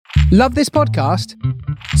Love this podcast?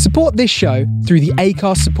 Support this show through the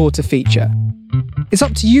Acast supporter feature. It's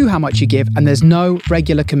up to you how much you give, and there's no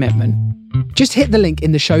regular commitment. Just hit the link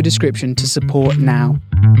in the show description to support now.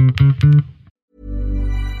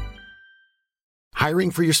 Hiring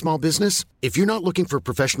for your small business? If you're not looking for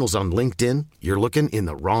professionals on LinkedIn, you're looking in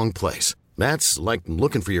the wrong place. That's like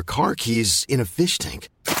looking for your car keys in a fish tank.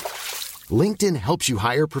 LinkedIn helps you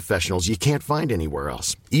hire professionals you can't find anywhere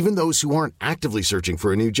else, even those who aren't actively searching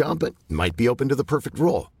for a new job but might be open to the perfect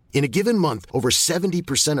role. In a given month, over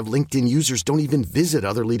 70% of LinkedIn users don't even visit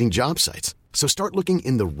other leading job sites. So start looking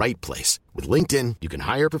in the right place. With LinkedIn, you can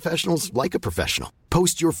hire professionals like a professional.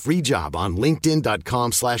 Post your free job on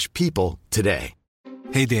linkedin.com/people today.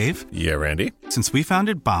 Hey, Dave. Yeah, Randy. Since we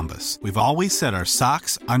founded Bombas, we've always said our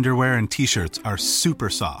socks, underwear, and T-shirts are super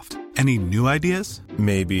soft. Any new ideas?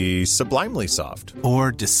 Maybe sublimely soft.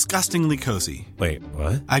 Or disgustingly cozy. Wait,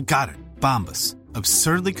 what? I got it. Bombas.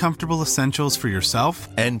 Absurdly comfortable essentials for yourself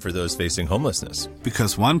And for those facing homelessness.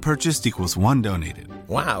 because one purchased equals one donated.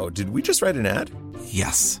 Wow, did we just write an ad?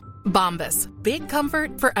 Yes. Bombas. Big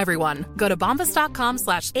comfort for everyone. Go to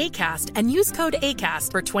bombas.com/ACAST and use code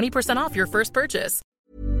ACAST for 20% off your first purchase.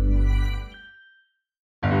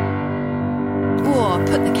 Whoa,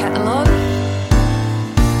 put the kettle on.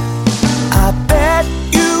 I bet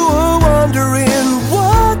you were wondering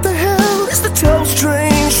what the hell is the Toast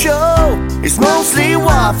Train Show? It's mostly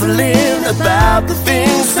waffling about the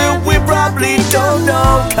things that we probably don't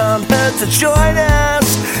know. Can't hurt to join us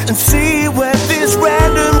and see where this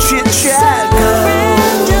random chit-chat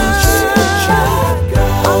goes.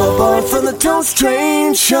 I'm a boy from the Toast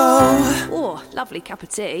Train Show. Oh, lovely cup of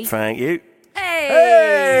tea. Thank you.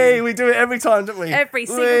 Hey! We do it every time, don't we? Every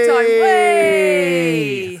single time.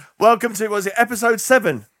 Way! Welcome to, was it episode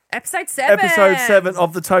 7? Episode 7. Episode 7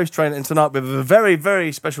 of the Toast Train, and tonight we have a very,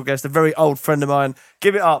 very special guest, a very old friend of mine.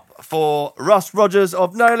 Give it up for Russ Rogers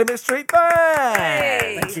of No Limit Street Band.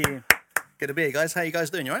 Hey. Thank you. Good to be here, guys. How you guys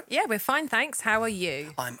doing? You all right? Yeah, we're fine, thanks. How are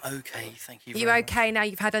you? I'm okay, thank you. You very okay now?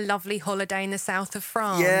 You've had a lovely holiday in the south of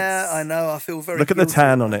France. much. Yeah, I know. I feel very. Look at the guilty.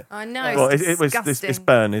 tan on it. I know. Well, It's it's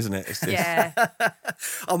burn, isn't it? It's just, Yeah.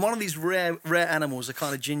 I'm one of these rare animals, a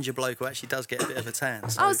kind of ginger bloke who actually does get a bit of a tan.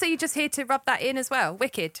 So, Oh, so you're just here to rub that in as well?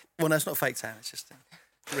 Wicked. well, no, it's not fake tan. It's just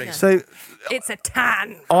real. So It's a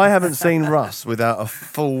tan. I haven't seen Russ without a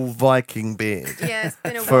full Viking beard Yeah, it's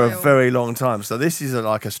been a for while. a very long time. So this is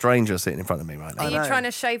like a stranger sitting in front of me right now. Are you know. trying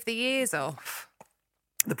to shave the ears off?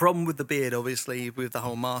 The problem with the beard, obviously, with the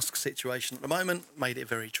whole mask situation at the moment, made it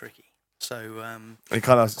very tricky. So, It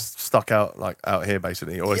kind of stuck out here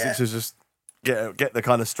basically, or is Yeah. it to just get the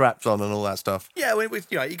kind of straps on and all that stuff? yeah,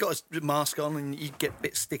 you got a mask on and you get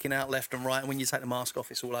bits sticking out left and right, and when you take the mask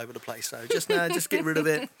off, it's all over the place. So just get rid of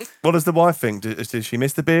it. What does the wife think? Does she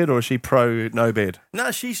miss the beard, or is she pro no beard?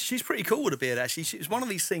 No, she's pretty cool with a beard, actually. It's one of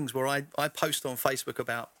these things where I post on Facebook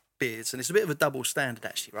about beards, and it's a bit of a double standard,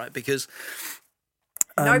 actually, right? Because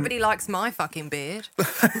Nobody likes my fucking beard.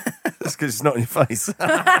 That's because it's not on your face.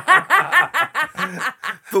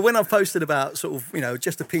 but when I've posted about sort of,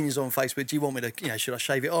 just opinions on Facebook, do you want me to, should I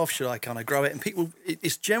shave it off? Should I kind of grow it? And people,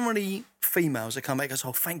 it's generally females that come back and go,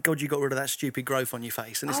 oh, thank God you got rid of that stupid growth on your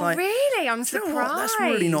face. And it's Oh, like, really? I'm "Do you know surprised. what? That's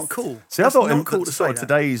really not cool. See, I That's thought not in cool to sort say of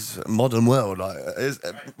that. today's modern world,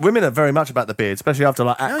 women are very much about the beard, especially after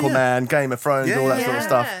like Aquaman, Game of Thrones, all that sort of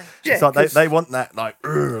stuff. Yeah, It's like 'cause- they want that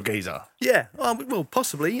geezer. Yeah, well,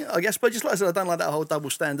 possibly, I guess. But just like I said, I don't like that whole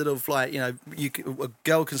double standard of like, a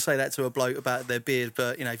girl can say that to a bloke about their beard,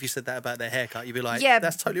 but, if you said that about their haircut, you'd be like, Yeah,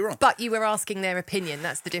 that's totally wrong. But you were asking their opinion.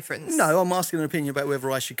 That's the difference. No, I'm asking an opinion about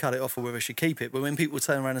whether I should cut it off or whether I should keep it. But when people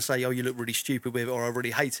turn around and say, oh, you look really stupid with it, or I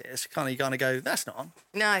really hate it, it's kind of, you kind of go, that's not on.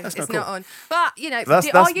 No, That's it's not not cool. on. But, That's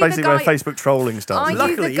are you basically the where guy... Facebook trolling starts. Are isn't it?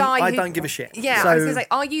 you the Luckily, guy I who- don't give a shit. Yeah, So- I was going to say,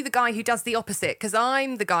 are you the guy who does the opposite? Because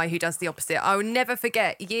I'm the guy who does the opposite. I will never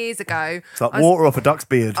forget years ago. It's like I was- water off a duck's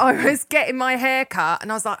beard. I was getting my hair cut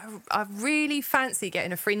and I was like, I really fancy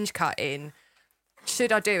getting a fringe cut in.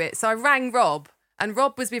 Should I do it? So I rang Rob, and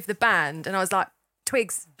Rob was with the band, and I was like,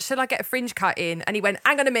 Twigs, should I get a fringe cut in? And he went,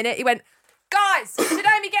 hang on a minute. He went, guys, should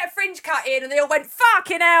Amy get a fringe cut in? And they all went,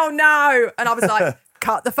 fucking hell no. And I was like,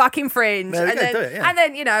 cut the fucking fringe. There we and, go, then, do it, yeah. and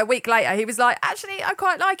then, a week later, he was like, actually, I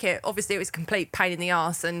quite like it. Obviously, it was a complete pain in the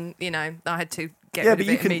arse, and, I had to get rid of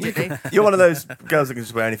it immediately. You're one of those girls that can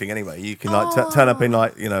just wear anything anyway. You can turn up in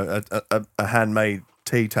like a handmade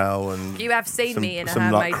tea towel and You have seen me in a some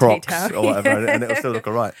handmade like Crocs tea towel. or whatever, and it'll still look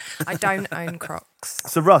all right. I don't own Crocs.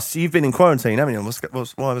 So Russ, you've been in quarantine, haven't you?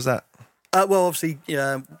 Why was that? Well, obviously,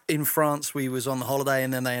 in France, we was on the holiday,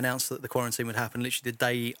 and then they announced that the quarantine would happen literally the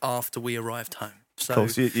day after we arrived home. So, Cool.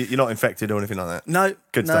 So you're not infected or anything like that? no,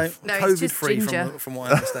 Good no, stuff. No, it's COVID just free ginger. from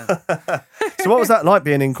what I understand. So what was that like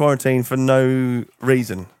being in quarantine for no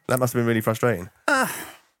reason? That must have been really frustrating.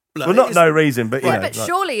 Look, Well, not it's- no reason, but you know. But like-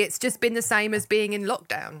 surely it's just been the same as being in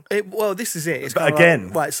lockdown. Well, this is it. It's But kinda again.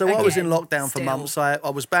 like, right. So I was in Again, lockdown for still. months. I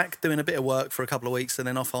was back doing a bit of work for a couple of weeks, and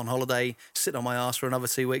then off on holiday, sitting on my ass for another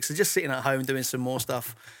 2 weeks, and just sitting at home doing some more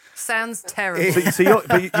stuff. Sounds terrible. So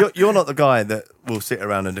you're not the guy that will sit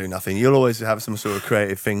around and do nothing. You'll always have some sort of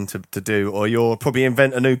creative thing to do, or you'll probably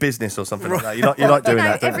invent a new business or something like that. You like doing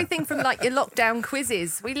that, don't you? everything from like your lockdown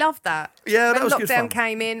quizzes. We love that. Yeah, that when was good lockdown fun.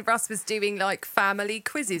 came in, Russ was doing like family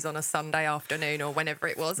quizzes on a Sunday afternoon or whenever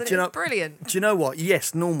it was, and Do it you was know- brilliant. Do you know what?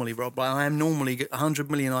 Yes, normally, Rob, I am normally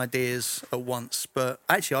 100 million ideas at once, but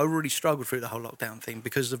actually, I really struggled through the whole lockdown thing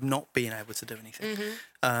because of not being able to do anything.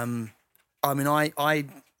 I mean,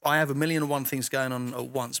 I have 1,000,001 things going on at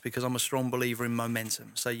once because I'm a strong believer in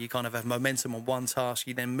momentum. So you kind of have momentum on one task,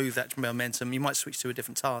 you then move that momentum. You might switch to a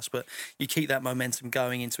different task, but you keep that momentum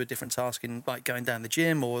going into a different task, in like going down the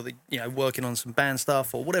gym or working on some band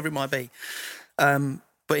stuff or whatever it might be.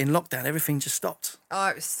 But in lockdown, everything just stopped. Oh,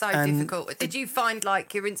 it was so And difficult. Did you find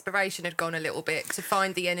like your inspiration had gone a little bit to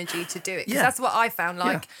find the energy to do it? Because Yeah. that's what I found.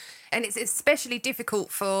 Like, and it's especially difficult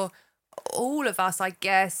for all of us, I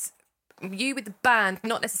guess. You with the band,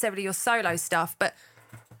 not necessarily your solo stuff, but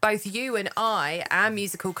both you and I, our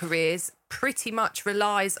musical careers pretty much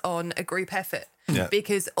relies on a group effort. Yeah.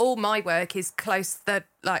 Because all my work is close to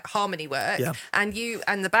like harmony work, Yeah. and you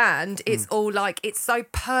and the band, it's all like it's so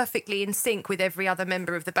perfectly in sync with every other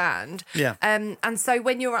member of the band. Yeah. And so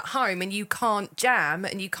when you're at home and you can't jam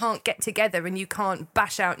and you can't get together and you can't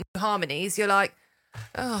bash out new harmonies, you're like,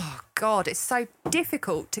 oh God, it's so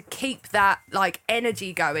difficult to keep that like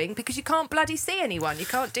energy going because you can't bloody see anyone. You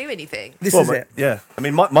can't do anything. This Well, is but- it. Yeah, I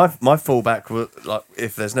mean, my fallback was like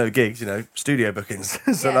if there's no gigs, studio bookings.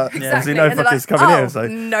 So Yeah, like, exactly. obviously no And they're fuckers like, coming oh, here. So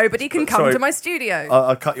nobody can come sorry. to my studio.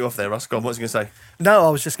 I'll cut you off there, Russ. Go on, what was you going to say? No, I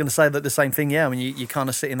was just going to say that the same thing. Yeah, I mean, you're kind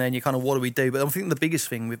of sitting there and you kind of, what do we do? But I think the biggest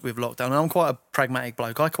thing with lockdown, and I'm quite a pragmatic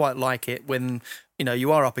bloke, I quite like it when,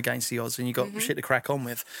 you are up against the odds and you've got shit to crack on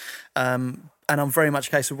with. And I'm very much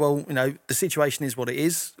a case of, well, the situation is what it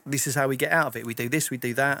is. This is how we get out of it. We do this, we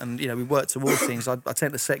do that, and, we work towards things. I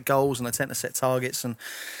tend to set goals and I tend to set targets and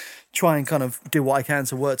try and kind of do what I can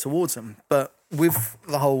to work towards them. But with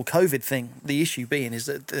the whole COVID thing, the issue being is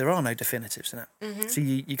that there are no definitives in it. So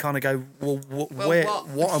you kind of go, well,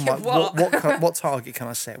 what target can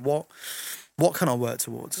I set? What can I work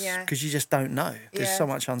towards? Yeah. Because you just don't know. There's Yeah. so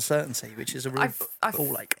much uncertainty, which is a real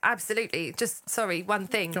ball ache. Absolutely. Just, sorry, one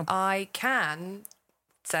thing. Sure. I can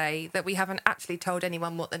say that we haven't actually told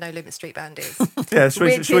anyone what the No Limit Street Band is. Yeah, should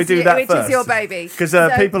we Which do is- that which first? is your baby. Because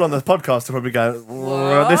So- people on the podcast are probably going,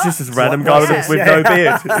 What? this is just random guy Yeah. with no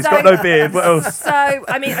beard. He's got no beard. What else? So,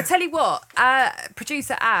 I mean, I tell you what,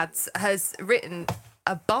 producer Ads has written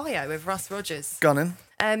a bio of Russ Rogers. Gone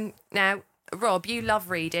in. Now, Rob, you love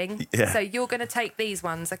reading, Yeah. so you're going to take these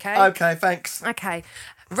ones, okay? Okay, thanks. Okay.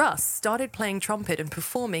 Russ started playing trumpet and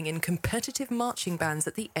performing in competitive marching bands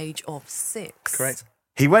at the age of 6. Correct.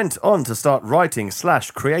 He went on to start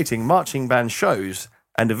writing/creating marching band shows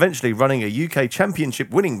and eventually running a UK championship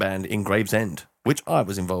winning band in Gravesend, which I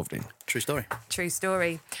was involved in. True story. True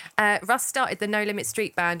story. Russ started the No Limit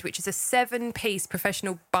Street Band, which is a 7-piece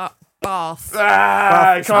professional bath.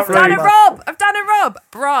 I can't I've done read. it, Rob!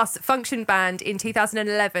 Brass function band in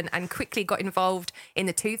 2011 and quickly got involved in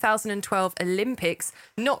the 2012 Olympics,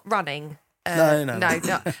 not running. No.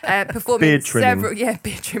 Performing Beard trimming.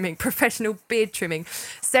 beard trimming, professional beard trimming.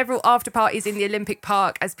 Several after parties in the Olympic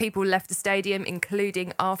Park as people left the stadium,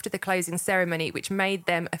 including after the closing ceremony, which made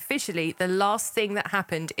them officially the last thing that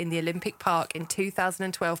happened in the Olympic Park in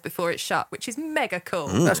 2012 before it shut, which is mega cool.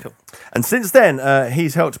 That's cool. And since then,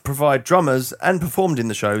 he's helped provide drummers and performed in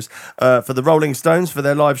the shows for the Rolling Stones for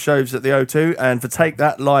their live shows at the O2 and for Take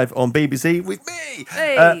That live on BBC with me.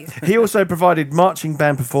 Hey. He also provided marching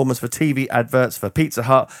band performers for TV adverts for Pizza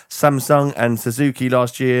Hut, Samsung and Suzuki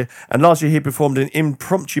last year. And last year he performed an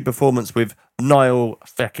impromptu performance with Nile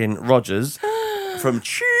feckin' Rodgers from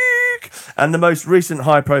Cheek. And the most recent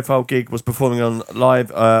high-profile gig was performing on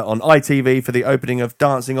live on ITV for the opening of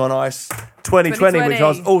Dancing on Ice 2020, which I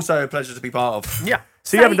was also a pleasure to be part of. Yeah.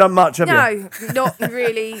 So you haven't done much, have you? No, not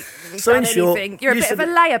really So done in short, anything. You're a used bit of to a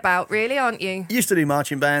be- layabout, really, aren't you? Used to do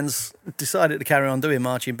marching bands, decided to carry on doing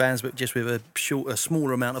marching bands, but just with a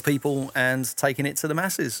smaller amount of people and taking it to the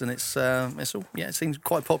masses. And it's all, it seems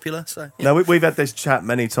quite popular. So yeah. No, we've had this chat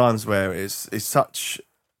many times where it's such,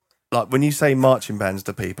 like when you say marching bands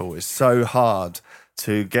to people, it's so hard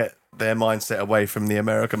to get their mindset away from the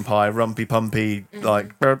American Pie, rumpy pumpy,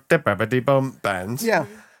 like bum bands. Yeah.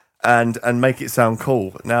 And make it sound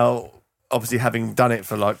cool. Now, obviously, having done it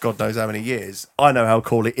for like God knows how many years, I know how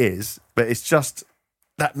cool it is, but it's just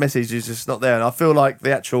that message is just not there. And I feel like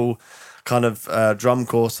the actual kind of drum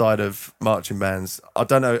corps side of marching bands, I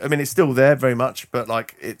don't know. I mean, it's still there very much, but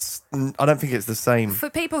like I don't think it's the same.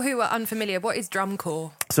 For people who are unfamiliar, what is drum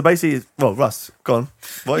corps? So basically, well, Russ, go on.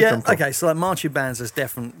 What is drum corps? Okay. So like marching bands, there's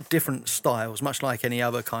different styles, much like any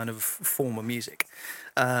other kind of form of music.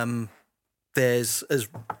 There's, as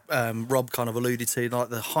Rob kind of alluded to, like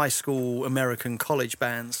the high school American college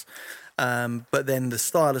bands. But then the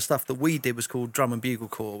style of stuff that we did was called drum and bugle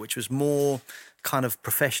corps, which was more kind of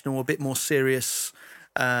professional, a bit more serious.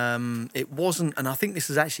 It wasn't, and I think this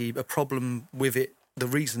is actually a problem with it. The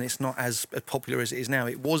reason it's not as popular as it is now,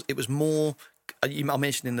 it was more. I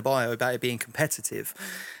mentioned in the bio about it being competitive,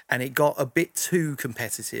 and it got a bit too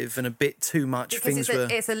competitive and a bit too much. Because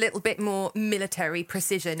it's a little bit more military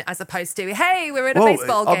precision as opposed to, hey, we're in a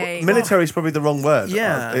baseball game. Military is probably the wrong word.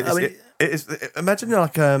 Yeah, imagine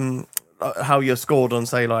like how you're scored on,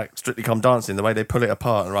 say, like Strictly Come Dancing, the way they pull it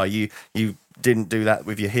apart, and right, you didn't do that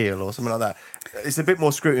with your heel or something like that. It's a bit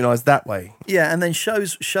more scrutinised that way. Yeah, and then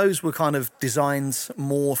shows were kind of designed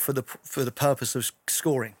more for the purpose of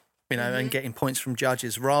scoring. And getting points from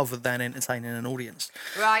judges rather than entertaining an audience.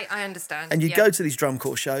 Right, I understand. And you go to these drum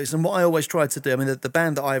corps shows, and what I always tried to do, I mean, the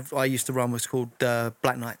band that I used to run was called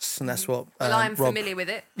Black Knights, and that's what. Well, I'm familiar with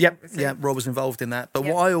it. Yep, Rob was involved in that. But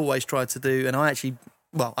what I always tried to do, and I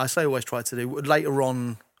say always tried to do, later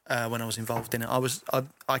on when I was involved in it,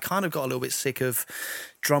 I kind of got a little bit sick of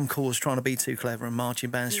drum corps trying to be too clever and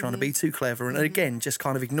marching bands trying to be too clever, and again, just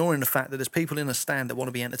kind of ignoring the fact that there's people in a stand that want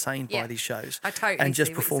to be entertained by these shows. I totally and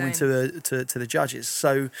just performing to the judges.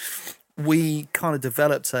 So we kind of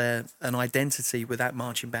developed an identity with that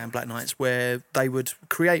marching band, Black Knights, where they would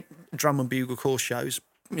create drum and bugle corps shows,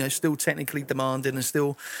 still technically demanding and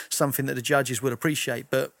still something that the judges would appreciate,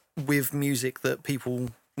 but with music that people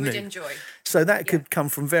would enjoy. So that could come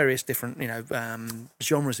from various different,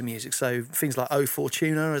 genres of music. So things like Oh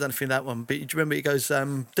Fortuna, I don't know if you know that one, but do you remember it goes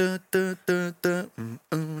right?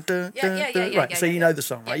 So you know the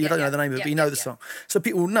song, right? You don't know the name of it, but you know the song. So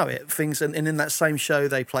people will know it. Things, and in that same show,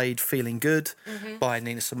 they played "Feeling Good" by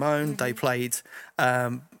Nina Simone. They played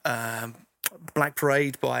Black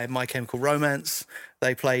Parade by My Chemical Romance.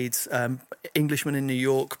 They played Englishman in New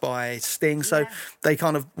York by Sting. So they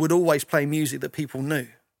kind of would always play music that people knew.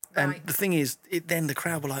 And the thing is, then the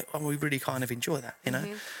crowd were like, "Oh, we really kind of enjoy that,"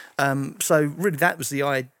 So really, that was the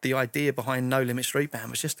idea behind No Limit Street Band,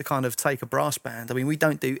 was just to kind of take a brass band. I mean, we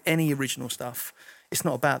don't do any original stuff. It's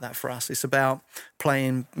not about that for us. It's about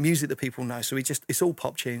playing music that people know. So it's all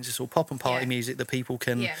pop tunes. It's all pop and party music that people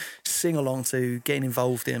can sing along to, getting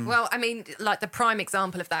involved in. Well, I mean, like the prime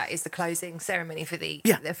example of that is the closing ceremony for the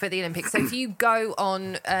Olympics. So if you go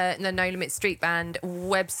on the No Limit Street Band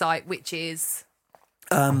website, which is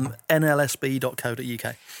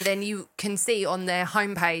nlsb.co.uk, then you can see on their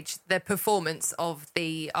homepage the performance of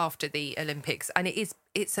after the Olympics, and it's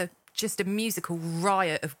just a musical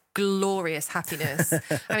riot of glorious happiness.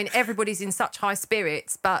 I mean, everybody's in such high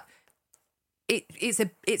spirits, but it's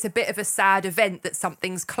a bit of a sad event that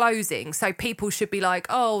something's closing. So people should be like,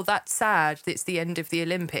 "Oh, that's sad. It's the end of the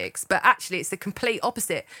Olympics." But actually, it's the complete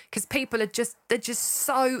opposite, because people they're just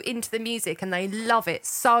so into the music and they love it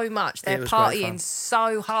so much. They're partying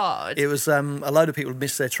so hard. It was a load of people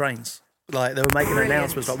missed their trains. Like, they were making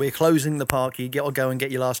announcements like, "We're closing the park. You got to go and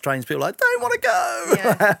get your last trains." People were like, "Don't want to go."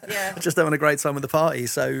 I just having a great time with the party.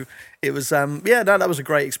 So it was, that was a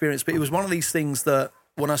great experience. But it was one of these things that,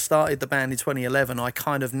 when I started the band in 2011, I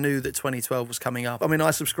kind of knew that 2012 was coming up. I mean,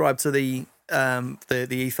 I subscribe to the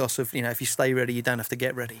ethos of, if you stay ready, you don't have to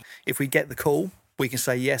get ready. If we get the call, we can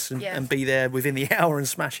say yes and be there within the hour and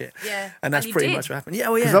smash it. Yeah, and that's pretty much what happened. Yeah,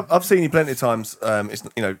 well, yeah. Because I've seen you plenty of times. It's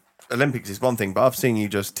Olympics is one thing, but I've seen you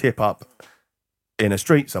just tip up in a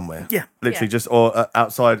street somewhere. Yeah, literally just or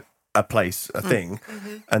outside a place, a thing,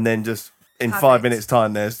 and then just in 5 minutes'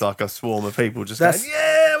 time, there's like a swarm of people just going,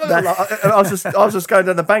 I was just going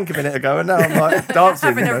down the bank a minute ago, and now I'm like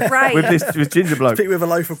dancing with ginger bloke. People with a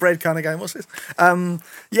loaf of bread, kind of going, "What's this?" I mean,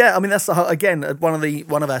 that's again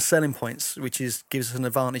one of our selling points, which gives us an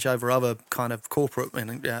advantage over other kind of corporate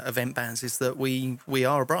event bands, is that we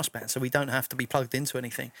are a brass band, so we don't have to be plugged into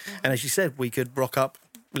anything. And as you said, we could rock up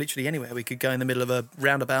literally anywhere. We could go in the middle of a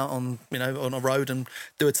roundabout on a road and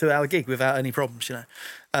do a 2-hour gig without any problems.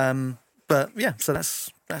 But yeah, so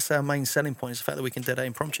that's our main selling point, is the fact that we can do that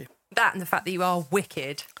impromptu. That and the fact that you are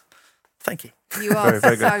wicked. Thank you. You are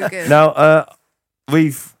very, very so good. Now,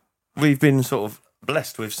 we've been sort of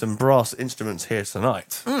blessed with some brass instruments here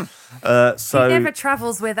tonight. He never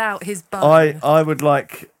travels without his bone. I would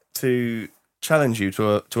like to challenge you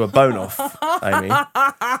to a bone off, Amy.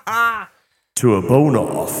 To a bone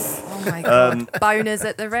off. Oh my God. Boners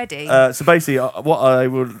at the ready. So basically, what I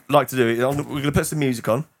would like to do is we're going to put some music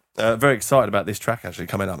on. Very excited about this track actually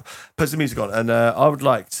coming up. Put some music on, and I would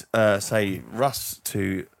like say Russ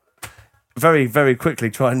to very, very quickly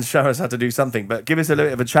try and show us how to do something, but give us a little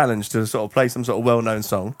bit of a challenge to sort of play some sort of well-known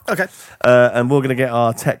song. Okay. And we're going to get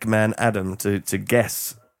our tech man Adam to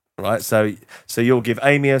guess. Right. So you'll give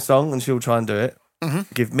Amy a song, and she'll try and do it. Mm-hmm.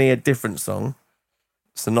 Give me a different song.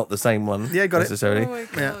 So not the same one necessarily. Oh my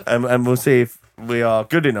God. And we'll see if we are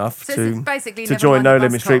good enough So to basically join No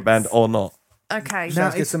Limit Street Buzzcocks. Band or not. Okay.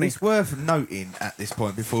 Now, it's worth noting at this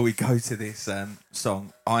point, before we go to this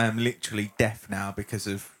song, I am literally deaf now because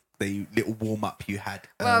of the little warm-up you had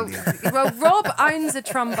earlier. Well, Rob owns a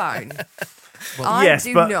trombone. I yes,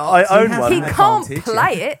 do but not. I own one. He can't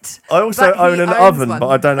play it. I also but he own an owns oven, one. but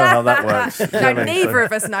I don't know how that works. You know what I No, mean? neither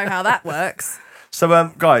of us know how that works.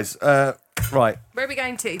 So, guys, right. Where are we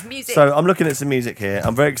going to? Music. So I'm looking at some music here.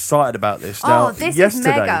 I'm very excited about this. Now, this is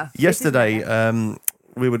mega. Yesterday,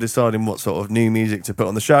 we were deciding what sort of new music to put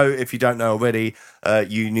on the show. If you don't know already,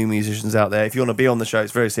 you new musicians out there, if you want to be on the show,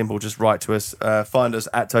 it's very simple. Just write to us. Find us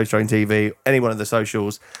at Toast Train TV, any one of the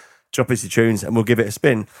socials. Drop us your tunes and we'll give it a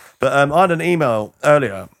spin. But I had an email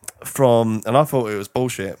earlier from, and I thought it was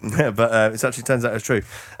bullshit, but it actually turns out it's true.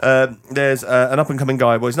 There's an up-and-coming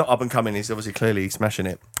guy. Well, he's not up-and-coming. He's obviously clearly smashing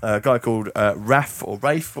it. A guy called Rafe,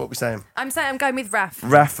 what are we saying? I'm going with Raf.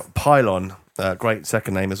 Raf Pylon. Great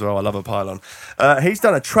second name as well. I love a pylon. He's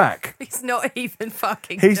done a track. He's not even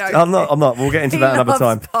fucking joking. I'm not. We'll get into that another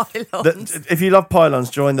time. Pylons. If you love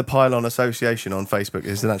pylons, join the Pylon Association on Facebook.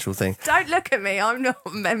 It's an actual thing. Don't look at me. I'm not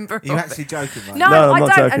a member of Are you actually joking, right? No, I'm I not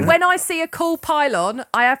don't. joking. And when I see a cool pylon,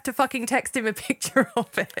 I have to fucking text him a picture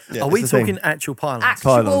of it. Yeah, Are we it's the talking thing. actual pylons?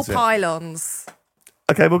 Actual Pylons, yeah. pylons.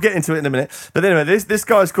 Okay, we'll get into it in a minute. But anyway, this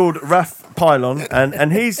guy's called Raf Pylon,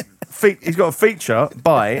 and he's got a feature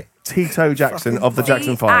by Tito Jackson of the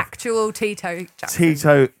Jackson 5. Actual Tito Jackson.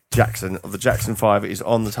 Tito Jackson of the Jackson 5 is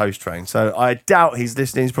on the Toast Train. So I doubt he's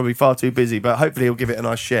listening. He's probably far too busy, but hopefully he'll give it a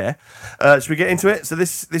nice share. Should we get into it? So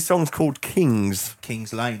this song's called Kings.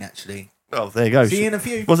 Kings Lane, actually. Oh, there you go. See you in a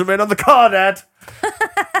few. Wasn't written on the card, Dad.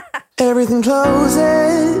 Everything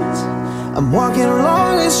closes. I'm walking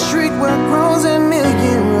along a street where grows a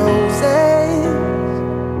million roses.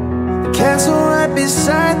 The castle right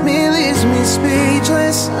beside me leaves me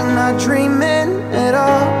speechless. I'm not dreaming at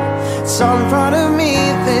all. It's all in front of me.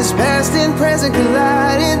 This past and present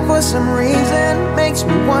colliding for some reason. Makes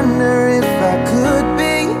me wonder if I could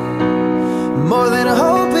be more than a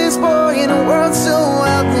hopeless boy in a world so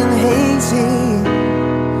wild and hazy.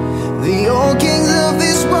 The old kings of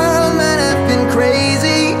this world might have been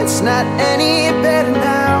crazy. It's not any better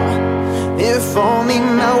now. If only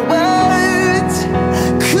my words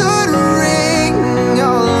could ring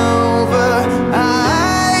all over,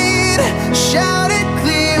 I'd shout it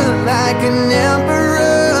clear like an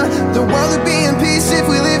emperor. The world would be in peace if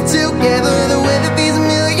we lived together. The way that these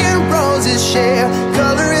million roses share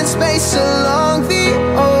color and space along the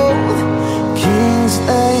old King's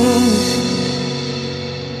Lane.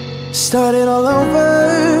 Started all over.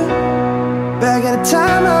 Back at a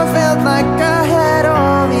time I felt like I had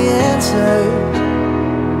all the answers.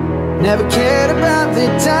 Never cared about the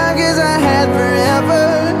time, cause I had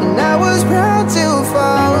forever. And I was proud to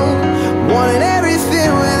fall. Wanted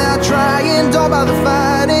everything without trying. Don't bother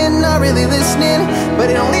fighting, not really listening.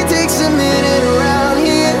 But it only takes a minute around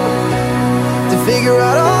here to figure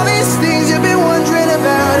out all these things you've been wondering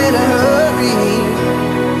about in a hurry.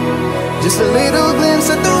 Just a little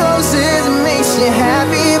glimpse at the roses makes you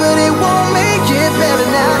happy, but it won't make it better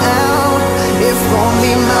now. If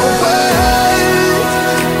only my words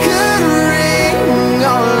could ring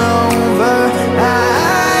all over,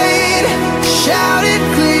 I'd shout it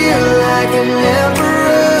clear like an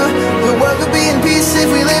emperor. The world would be in peace if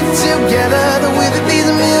we lived together. The way that these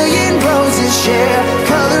million roses share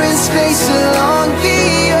color and space along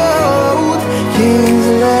the old King's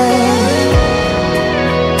Lane.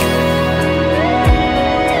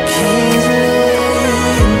 King's Lane.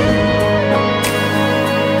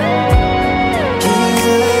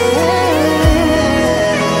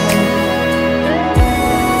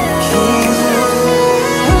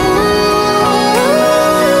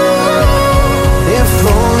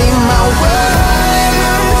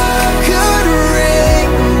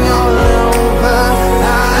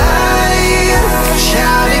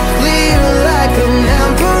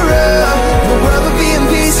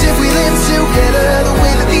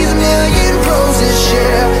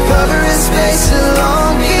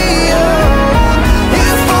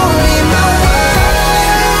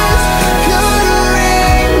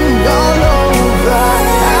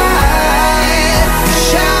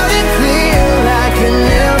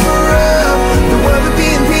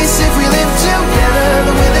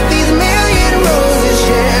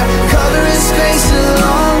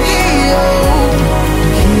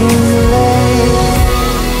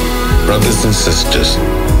 and sisters,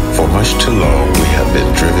 for much too long we have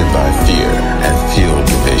been driven by fear and fueled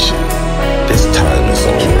division. This time is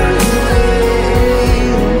over.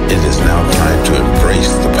 It is now time to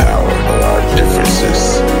embrace the power of our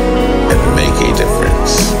differences and make a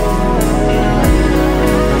difference.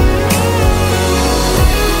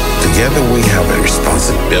 Together we have a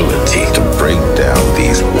responsibility to break down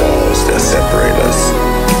these walls that separate us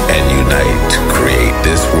and unite to create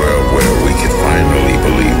this world where we can finally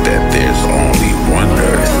believe that there's only one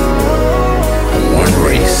Earth, one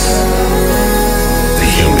race, the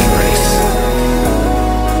human race.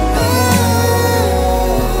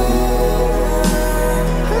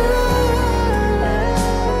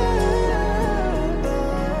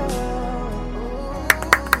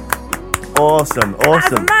 Awesome.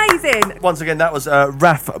 That's amazing. Once again, that was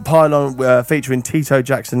Raf Pylon featuring Tito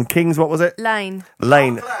Jackson Kings. What was it? Lane.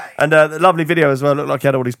 And the lovely video as well. Looked like he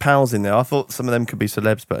had all these pals in there. I thought some of them could be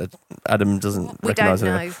celebs, but Adam doesn't We recognise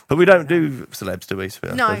don't them. know. But we don't do celebs, do we? So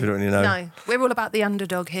I No, suppose we don't really know. no. We're all about the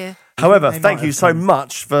underdog here. However, thank you so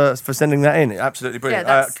much for sending that in. Absolutely brilliant.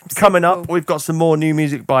 Yeah, that's Coming super up, cool. we've got some more new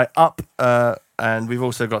music by Up, and we've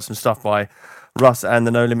also got some stuff by Russ and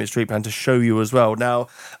the No Limit Street Band to show you as well. Now,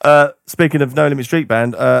 speaking of No Limit Street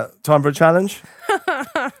Band, time for a challenge.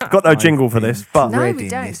 Got no jingle for this, but No, we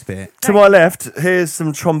don't. this bit. to my left, here's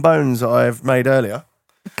some trombones that I've made earlier.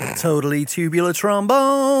 Totally tubular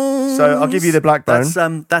trombone. So I'll give you the black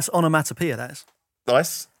bone. That's onomatopoeia. That is.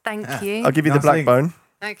 Nice. Thank you. I'll give you the Nice black thing. bone.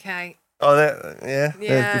 Okay. Oh, there, yeah.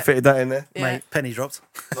 Yeah. You fitted that in there. Yeah. Mate, penny dropped.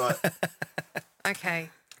 Right. Okay.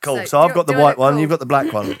 Cool. So I've got the do you white want one. it You've got the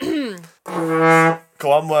black one.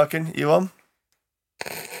 Cool. I'm working. You on?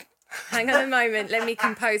 Hang on a moment. Let me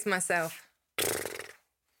compose myself.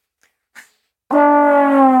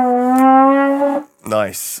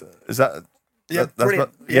 Nice. Is that? Yeah, that's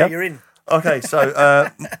brilliant. what- Yeah, you're in. Okay. So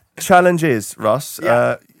challenge is Russ,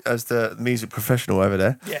 Yeah. as the music professional over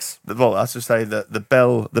there. Yes. Well, I should say that the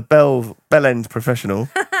bell end professional,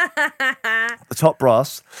 the top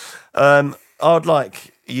brass. I'd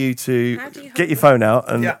like you to How do you get your hold phone out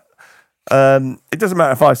and Yeah. it doesn't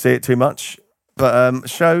matter if I see it too much, but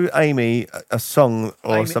show Amy a song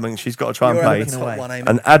or Amy, something she's got to try and You're play, over the top one, Amy.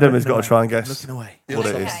 and Adam has Looking got to try and guess Looking away. what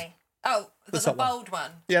it is. Okay. Oh, the top one. bold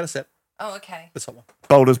one. Yeah, that's it. Oh, okay. The top one.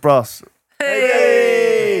 Boulder's brass.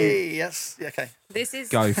 Hey. Yes. Yeah, okay. This is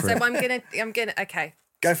Go for so it. I'm gonna okay.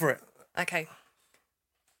 Go for it. Okay.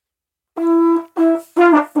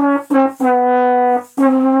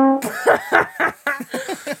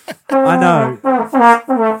 I know.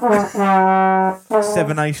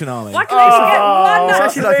 Seven Nation Army. Why can I actually get one It's note?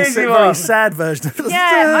 actually like a easy very one. sad version of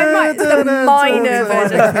Yeah, I might. The minor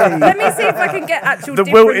version. Let me see if I can get actual The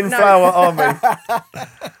different Wilton notes. Flower Army.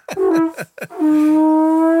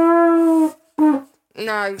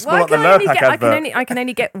 No, more why like the can I only Lurpak get? advert. I can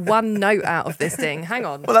only get one note out of this thing. Hang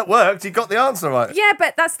on. Well, that worked. You got the answer right. Yeah,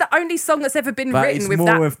 but that's the only song that's ever been But written it's with more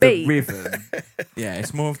that of beat. the rhythm. Yeah,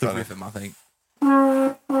 it's more of the rhythm, I think.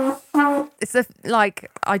 It's like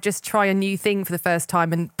I just try a new thing for the first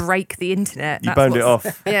time and break the internet. You That's boned it what's-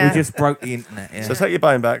 off. Yeah. We just broke the internet. Yeah. So take your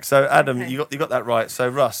bone back. So Adam, Okay. you got that right. So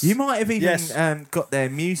Russ, You might have even Yes. Got their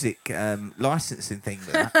music licensing thing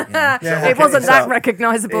with that. You know? Yeah, It wasn't it's that up.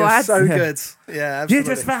 recognisable. It was ad. so good. Yeah, You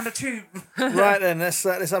absolutely. just found a tube. Right then, let's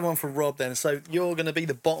have one for Rob then. So you're going to be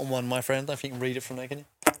the bottom one, my friend. I don't think you can read it from there, can you?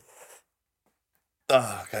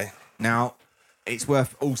 Oh, okay. Now, it's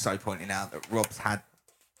worth also pointing out that Rob's had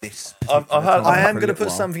this. I've particular had- time I am for a going to little put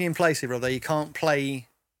while. something in place here, Rob. Though you can't play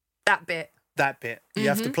That bit. that bit. You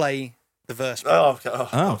have to play the verse. Bit. Oh, okay. Oh,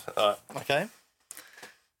 Oh. all right. Okay.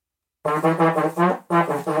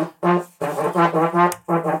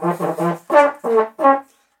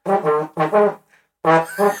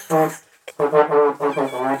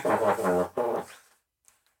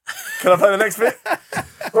 Can I play the next bit?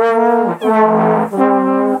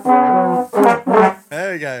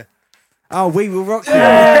 There we go. Oh, we will rock you.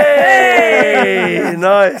 Hey,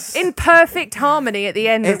 nice. In perfect harmony at the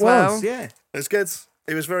end It as well. was, yeah. It was good.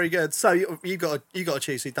 It was very good. So you got to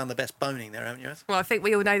choose who's done the best boning there, haven't you? Well, I think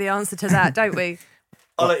we all know the answer to that, don't we?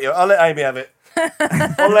 I'll let Amy have it.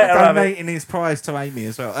 I'll let her have it. Donating his prize to Amy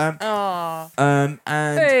as well. Oh. And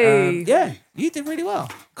yeah, you did really well.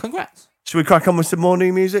 Congrats. Should we crack on with some more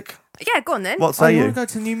new music? Yeah, go on then. What Oh, say you you? want to go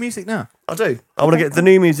to new music now? I do. I want to get the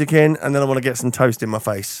new music in, and then I want to get some toast in my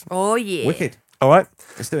face. Oh, yeah. Wicked. All right.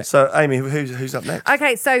 Let's do it. So, Amy, who's up next?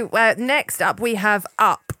 Okay, so next up we have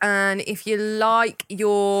Up And if you like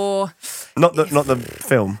your... Not the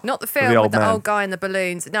film. Not the With film the old with the man. old guy and the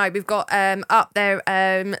balloons. No, we've got up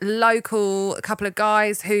there local, a couple of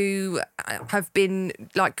guys who have been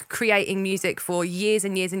like creating music for years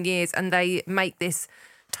and years and years, and they make this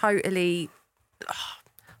totally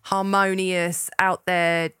harmonious, out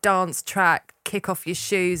there dance track, kick off your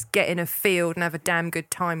shoes, get in a field and have a damn good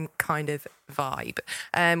time kind of vibe,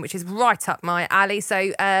 which is right up my alley.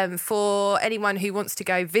 So for anyone who wants to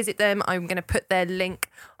go visit them, I'm going to put their link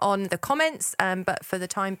on the comments. But for the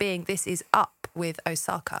time being, this is Up with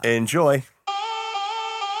Osaka. Enjoy.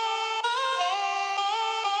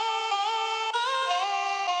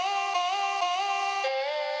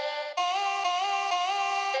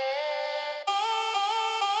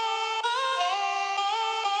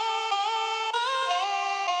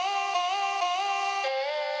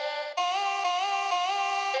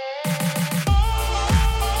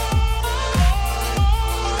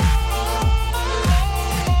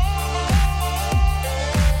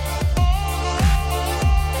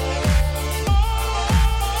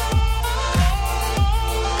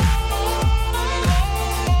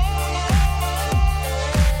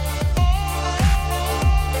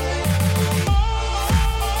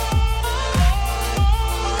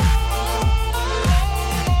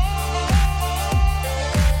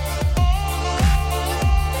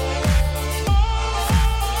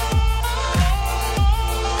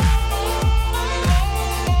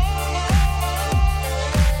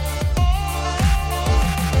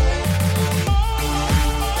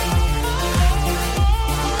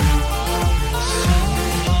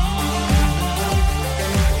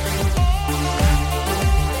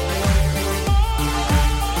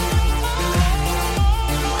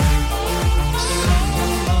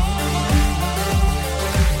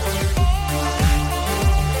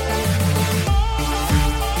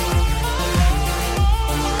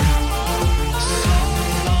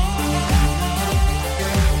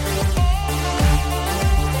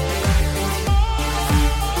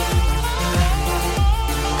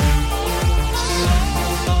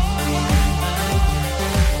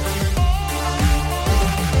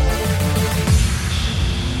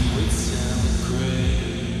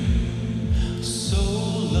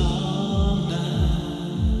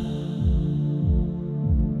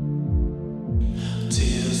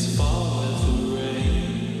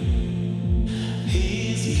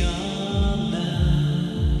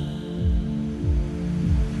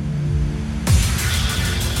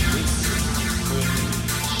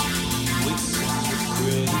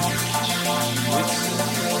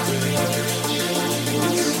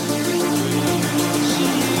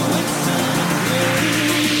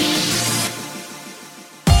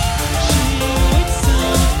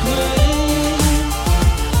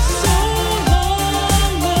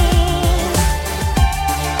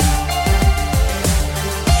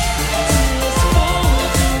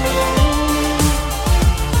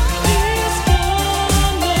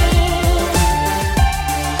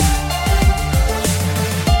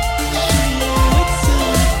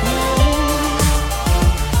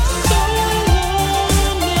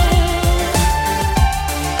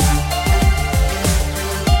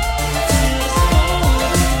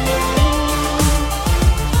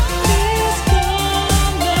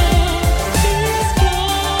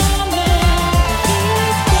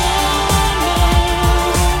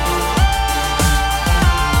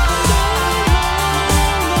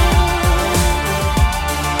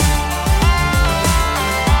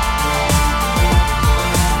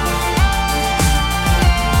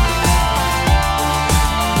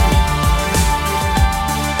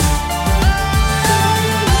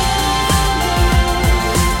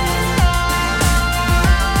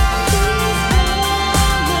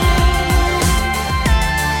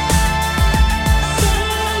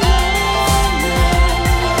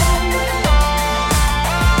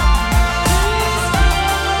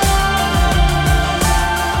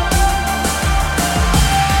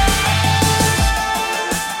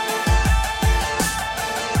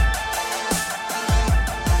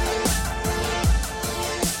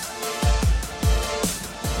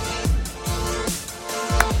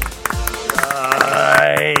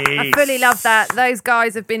 I fully love that. Those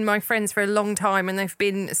guys have been my friends for a long time, and they've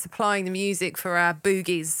been supplying the music for our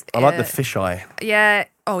boogies. I like the fisheye. Yeah.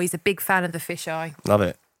 Oh, he's a big fan of the fisheye. Love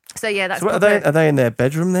it. So yeah, that's. So what, are they in their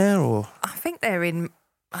bedroom there, or? I think they're in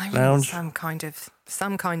lounge?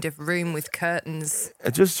 some kind of room with curtains.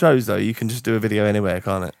 It just shows though you can just do a video anywhere,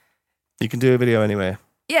 can't it? You can do a video anywhere.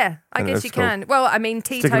 Yeah, I And guess that's you cool. can. Well, I mean,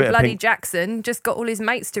 Stick a Tito bit of Bloody pink- Jackson just got all his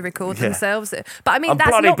mates to record Yeah. themselves. But I mean, I'm that's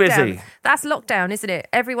bloody lockdown. busy. That's lockdown, isn't it?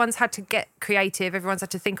 Everyone's had to get creative. Everyone's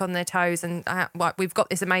had to think on their toes. And we've got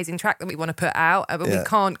this amazing track that we want to put out, but Yeah. we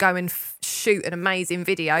can't go and shoot an amazing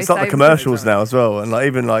video. It's like the commercials now as well, and like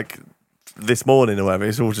even like this morning or whatever,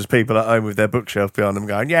 it's all just people at home with their bookshelf behind them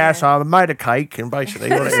going, so I made a cake, and basically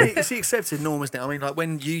what it is. It's the accepted norm, isn't it? I mean, like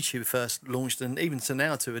when YouTube first launched, and even to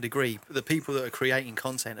now to a degree, the people that are creating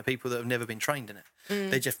content are people that have never been trained in it.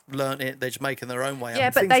 They just learnt it, they're just making their own way.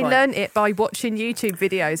 Yeah, but they learned it by watching YouTube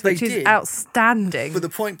videos, which is outstanding. But the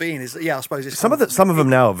point being is, I suppose it's Some of them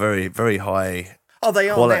now are very, very high. Oh,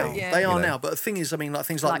 they are quality, now. Yeah. They are you know. now. But the thing is, I mean, like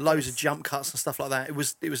things like loads of jump cuts and stuff like that. It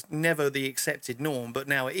was never the accepted norm, but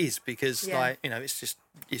now it is because,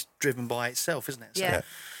 it's driven by itself, isn't it? So, Yeah.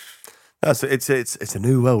 No, so it's a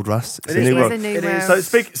new world, Russ. It's It a is. new It world. is a new It world. is.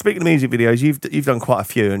 So speaking of music videos, you've done quite a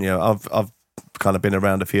few, and I've kind of been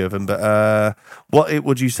around a few of them. But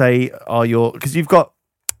would you say are your, because you've got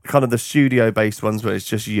kind of the studio based ones where it's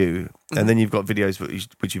just you, and then you've got videos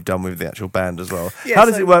which you've done with the actual band as well. Yeah, How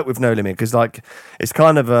does so- it work with No Limit? Because like it's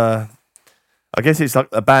kind of I guess it's like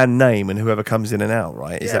a band name and whoever comes in and out,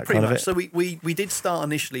 right? Is that pretty kind much. of it? So we did start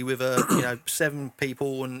initially with 7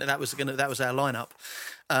 people, and that was our lineup.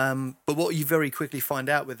 But what you very quickly find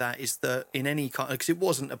out with that is that in any kind, because it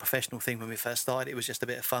wasn't a professional thing when we first started, it was just a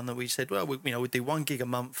bit of fun that we said, well, we'd do 1 gig a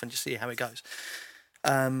month and just see how it goes.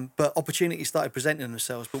 But opportunities started presenting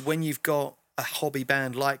themselves. But when you've got a hobby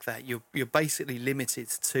band like that, you're basically limited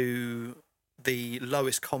to the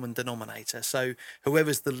lowest common denominator. So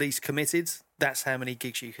whoever's the least committed, that's how many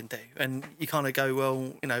gigs you can do. And you kind of go,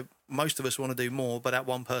 well, most of us want to do more, but that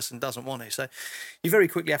one person doesn't want to. So you very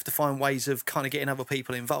quickly have to find ways of kind of getting other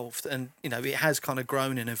people involved. And, it has kind of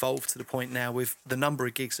grown and evolved to the point now with the number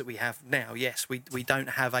of gigs that we have now. Yes, we don't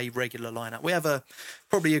have a regular lineup. We have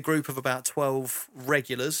probably a group of about 12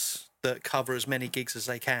 regulars that cover as many gigs as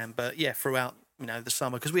they can. But yeah, throughout, the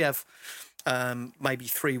summer, because we have maybe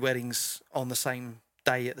 3 weddings on the same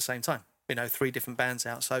day at the same time, 3 different bands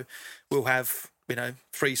out. So we'll have,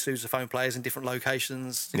 3 sousaphone players in different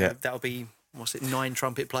locations. You know, that'll be, 9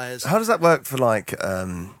 trumpet players. How does that work for like?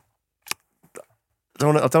 I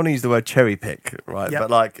don't want to use the word cherry pick, right? Yep. But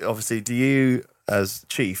like, obviously, do you as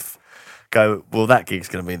chief go, well, that gig's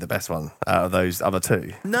going to be the best one out of those other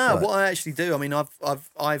 2? No, Like- what I actually do, I mean,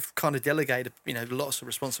 I've kind of delegated, lots of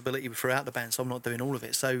responsibility throughout the band, so I'm not doing all of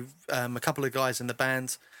it. So a couple of guys in the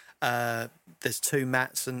band, there's 2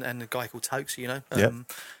 Matts and a guy called Tokes, Yep.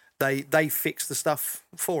 They fix the stuff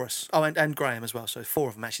for us. Oh, and Graham as well. So 4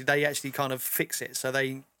 of them actually. They actually kind of fix it. So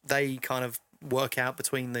they kind of work out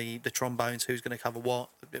between the trombones who's going to cover what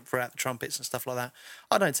throughout the trumpets and stuff like that.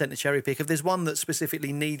 I don't tend to cherry pick. If there's one that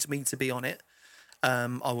specifically needs me to be on it,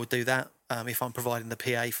 I will do that if I'm providing the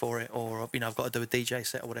PA for it, or I've got to do a DJ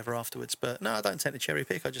set or whatever afterwards. But no, I don't tend to cherry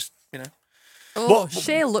pick. I just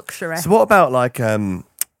Sheer luxury. So what about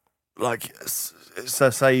so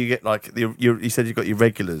say you get like you said you've got your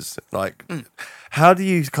regulars, like how do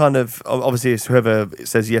you kind of, obviously it's whoever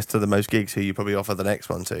says yes to the most gigs who you probably offer the next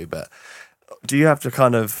one to, but do you have to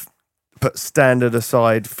kind of put standard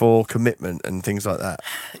aside for commitment and things like that?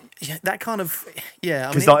 Yeah, that kind of, yeah.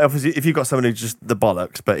 Because like obviously if you've got someone who's just the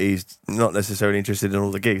bollocks but he's not necessarily interested in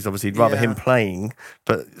all the gigs, obviously you'd rather him playing,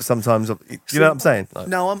 but sometimes you know what I'm saying? Like,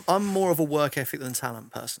 no, I'm more of a work ethic than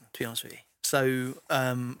talent person, to be honest with you. So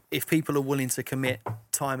if people are willing to commit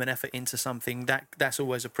time and effort into something, that's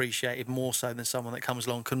always appreciated more so than someone that comes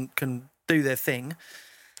along can do their thing,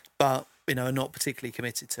 but are not particularly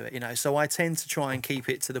committed to it. So I tend to try and keep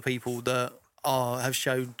it to the people that have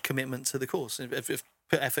shown commitment to the cause, have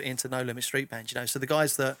put effort into No Limit Street Band. So the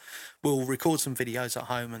guys that will record some videos at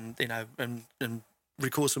home and and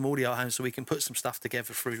record some audio at home so we can put some stuff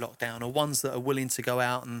together through lockdown, or ones that are willing to go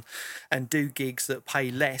out and do gigs that pay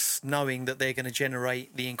less, knowing that they're going to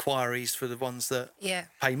generate the inquiries for the ones that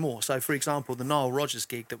pay more. So for example, the Nile Rodgers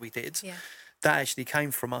gig that we did, that actually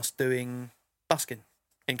came from us doing busking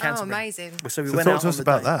in Canterbury. Oh, amazing. So we so went talk out to on us the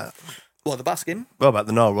about day. that. Well, the busking. Well, about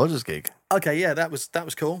the Nile Rodgers gig. Okay, yeah, that was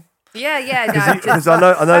cool. Yeah, Because I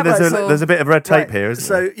know That there's was a cool. there's a bit of red tape Right. here, isn't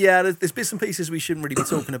there? So yeah, there's bits and pieces we shouldn't really be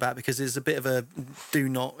talking about because there's a bit of a do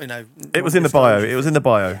not, It was in the bio. non-disclosure. It was in the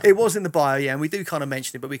bio. It was in the bio, yeah, and we do kind of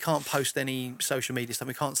mention it, but we can't post any social media stuff.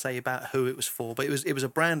 We can't say about who it was for, but it was a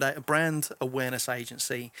brand awareness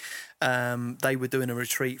agency. They were doing a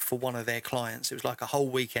retreat for one of their clients. It was like a whole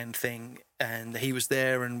weekend thing, and he was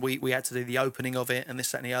there, and we had to do the opening of it, and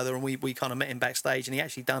this, that, and the other, and we kind of met him backstage, and he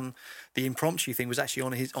actually done the impromptu thing was actually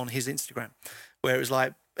on his Instagram, where it was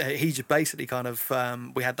like he just basically kind of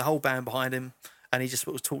we had the whole band behind him. and he just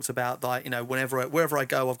sort of talked about like, wherever I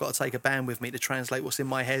go, I've got to take a band with me to translate what's in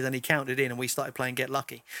my head, and he counted in, and we started playing Get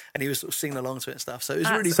Lucky, and he was sort of singing along to it and stuff. So it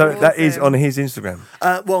was really so that is on his Instagram.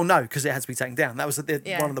 Well, no, because it had to be taken down. That was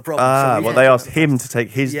one of the problems. They asked him to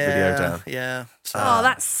take his video down. Yeah. So,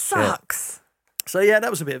 that sucks. So yeah, that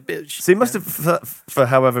was a bit. So he must have for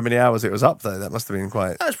however many hours it was up though. That must have been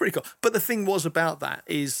quite. That was pretty cool. But the thing was about that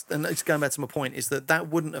is, and it's going back to my point, is that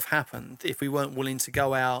wouldn't have happened if we weren't willing to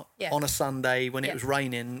go out on a Sunday when it was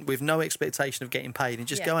raining with no expectation of getting paid and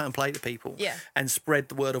just go out and play to people and spread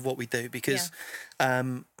the word of what we do. Because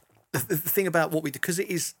the thing about what we do, because it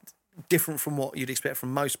is different from what you'd expect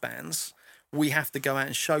from most bands. We have to go out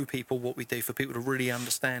and show people what we do for people to really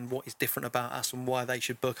understand what is different about us and why they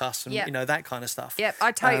should book us and that kind of stuff. Yep,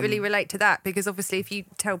 I totally relate to that, because obviously if you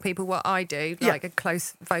tell people what I do, like a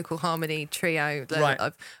close vocal harmony trio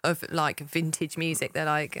of like vintage music, they're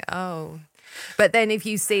like, oh. But then if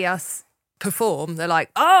you see us perform, they're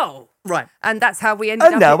like, oh. Right. And that's how we ended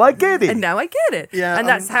up. And now I get it. And now I get it. Yeah. And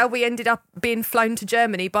that's how we ended up being flown to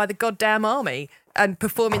Germany by the goddamn army and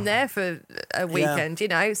performing there for a weekend,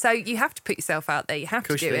 So you have to put yourself out there. You have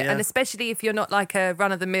to do it. And especially if you're not like a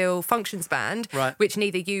run-of-the-mill functions band, which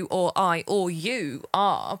neither you or I or you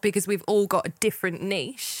are, because we've all got a different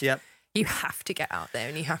niche. Yep. You have to get out there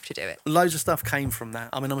and you have to do it. Loads of stuff came from that.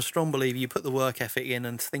 I mean, I'm a strong believer you put the work ethic in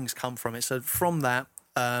and things come from it. So from that,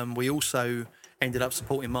 we also ended up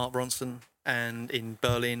supporting Mark Ronson, and in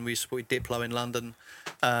Berlin we supported Diplo in London,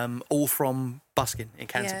 all from busking in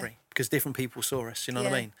Canterbury, because different people saw us, you know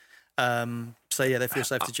what I mean? So they feel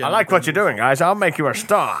safe to Germany. I like what you're doing, guys. I'll make you a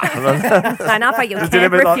star. Sign up or you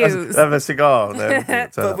can't refuse. Have a cigar.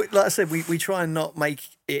 But like I said, we try and not make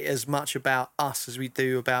it as much about us as we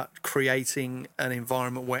do about creating an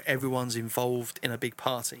environment where everyone's involved in a big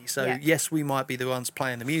party. So yes, we might be the ones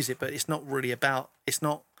playing the music, but it's not really about, it's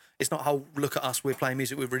not whole look at us, we're playing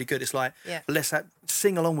music, we're really good. It's like, let's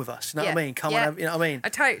sing along with us. You know what I mean? Come on, you know what I mean? I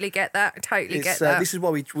totally get that. I totally get that. This is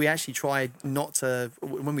why we actually try not to,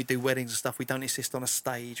 when we do weddings and stuff, we don't insist on a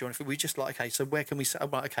stage or anything. We just like, okay, so where can we sit?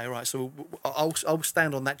 Right, so I'll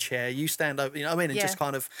stand on that chair, you stand over, you know what I mean? And just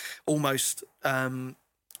kind of almost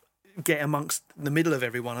get amongst the middle of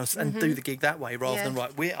everyone and do the gig that way, rather than,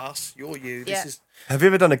 right, we're us, you're you. This is. Have you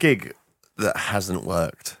ever done a gig that hasn't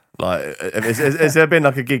worked? Like, has there been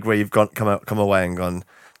like a gig where you've come away and gone,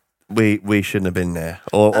 we shouldn't have been there,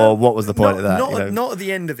 or what was the point of that? Not at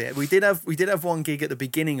the end of it. We did have one gig at the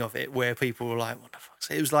beginning of it where people were like, "What the fuck?"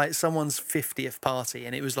 So it was like someone's 50th party,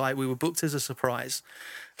 and it was like we were booked as a surprise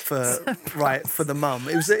for the mum.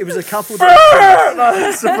 It was a couple a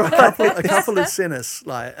couple had seen us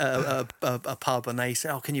like a pub, and they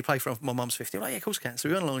said, "Oh, can you play for my mum's 50?" I'm like, "Yeah, of course I can." So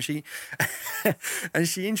we went along, and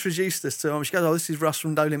she introduced us to. She goes, "Oh, this is Russ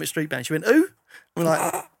from No Limit Street Band." She went, "Who?" We're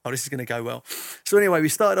like, "Oh, this is going to go well." So anyway, we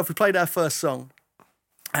started off. We played our first song.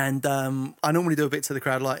 And I normally do a bit to the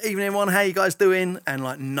crowd, like, "Evening, everyone, how you guys doing?" And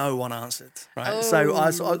like, no one answered. Right, so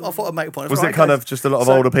I thought I'd make a point. Was it kind of just a lot of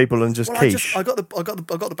older people and just quiche? I got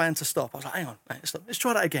the band to stop. I was like, "Hang on, mate, stop. Let's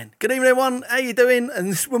try that again." "Good evening, everyone. How you doing?" And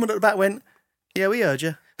this woman at the back went, "Yeah, we heard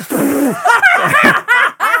you."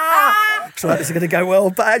 So this is going to go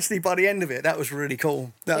well. But actually, by the end of it, that was really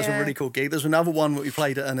cool. That was a really cool gig. There's another one that we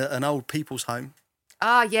played at an old people's home.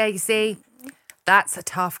 Ah, yeah, you see. That's a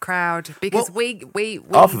tough crowd, because we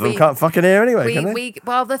half of them can't fucking hear anyway, can they?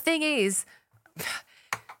 Well, the thing is,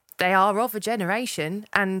 they are of a generation,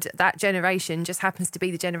 and that generation just happens to be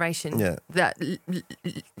the generation that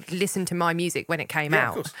listened to my music when it came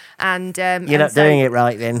out. And you're not doing it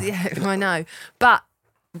right then. Yeah, I know, but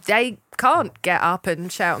they can't get up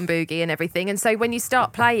and shout and boogie and everything. And so when you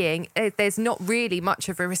start playing, there's not really much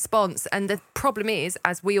of a response. And the problem is,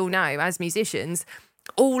 as we all know, as musicians,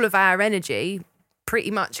 all of our energy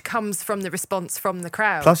pretty much comes from the response from the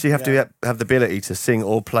crowd. Plus, you have to have the ability to sing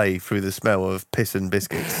or play through the smell of piss and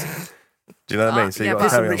biscuits. Do you know what I mean? So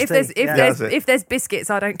if there's biscuits,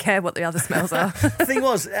 I don't care what the other smells are. The thing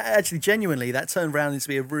was, actually, genuinely, that turned around into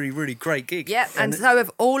be a really, really great gig. Yeah, and so have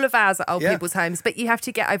all of ours at old people's homes. But you have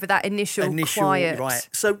to get over that initial quiet. Right.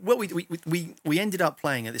 So what we ended up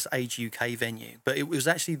playing at this Age UK venue, but it was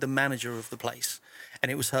actually the manager of the place, and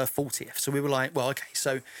it was her 40th. So we were like, well, okay,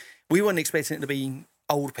 so we weren't expecting it to be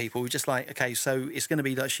old people. We were just like, okay, so it's going to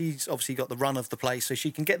be like, she's obviously got the run of the place, so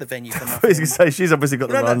she can get the venue for nothing. I was going to say, she's obviously got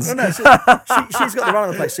the runs. No, she's got the run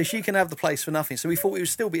of the place, so she can have the place for nothing. So we thought it would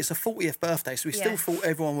still be, it's a 40th birthday, so we still thought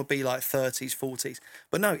everyone would be like 30s, 40s.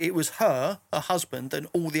 But no, it was her husband, and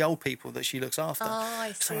all the old people that she looks after. Oh,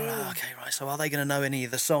 I see. So we're like, okay, right, so are they going to know any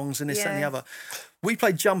of the songs and this and the other? We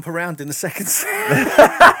played Jump Around in the second set.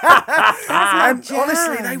 And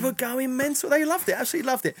honestly, they were going mental. They loved it, absolutely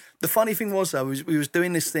loved it. The funny thing was, though, we was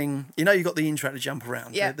doing this thing. You know, you got the intro to Jump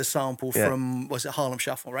Around, the sample from, was it Harlem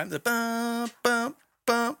Shuffle, right? The bum, bum,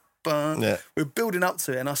 bum, bum. Yeah. We were building up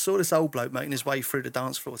to it, and I saw this old bloke making his way through the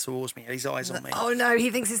dance floor towards me, his eyes on me. Oh, no,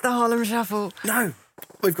 he thinks it's the Harlem Shuffle. No,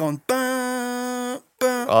 we've gone, bum,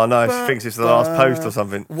 bum, oh, no, he thinks it's the last post or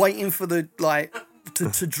something. Waiting for the, like...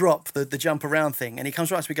 To drop the jump around thing, and he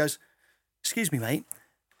comes right to me and goes, "Excuse me, mate,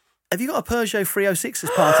 have you got a Peugeot 306 as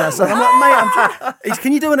part outside?" I'm like, "Mate,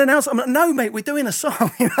 can you do an announcement?" I'm like, "No, mate, we're doing a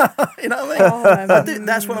song." You know what I mean?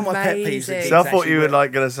 That's one of my pet peeves. So I thought you were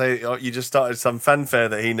like going to say you just started some fanfare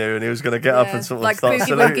that he knew, and he was going to get up and sort of like start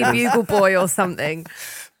Boogie Woogie Bugle Boy or something.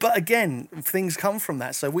 But again, things come from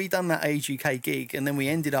that. So we done that Age UK gig, and then we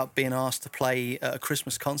ended up being asked to play at a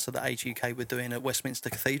Christmas concert that Age UK were doing at Westminster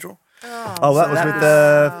Cathedral. Oh, that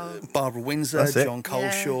was with Barbara Windsor, John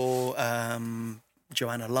Coleshaw,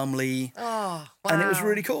 Joanna Lumley. Oh, wow. And it was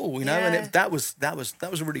really cool, you know. And that was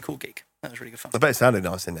a really cool gig. That was really good fun. I bet it sounded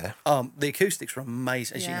nice in there. The acoustics were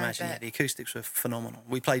amazing, as you can imagine. Yeah, the acoustics were phenomenal.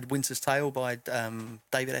 We played Winter's Tale by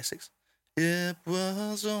David Essex. It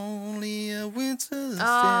was only a winter's day.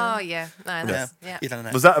 Oh yeah, no, yeah. You don't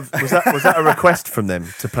know. Was that a request from them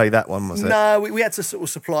to play that one? Was it? No, we had to sort of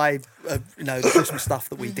supply, the Christmas stuff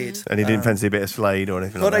that we did. And he didn't fancy a bit of Slade or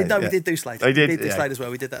anything like that. No, we did do Slade. They did. We did do Slade as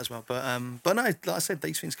well. We did that as well. But no, like I said,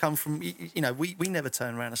 these things come from. We never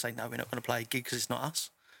turn around and say no, we're not going to play a gig because it's not us.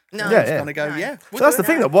 No, it's going to go. No. Yeah. So that's the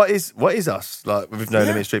thing. What is us like with No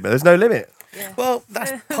Limit Street Band? There's no limit. Yeah. Well,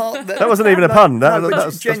 that's part. That wasn't even a pun.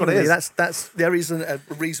 That's what it is. There is a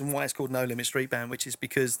reason why it's called No Limit Street Band, which is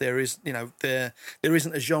because there isn't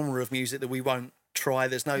a genre of music that we won't try.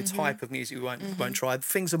 There's no type of music we won't try.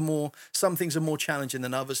 Some things are more challenging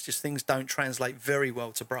than others. Just things don't translate very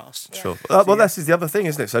well to brass. Yeah. Sure. Well, that's the other thing,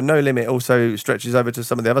 isn't it? So No Limit also stretches over to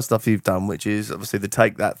some of the other stuff you've done, which is obviously the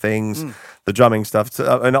Take That things, the drumming stuff.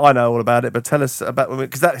 And I know all about it, but tell us about,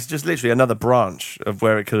 because that's just literally another branch of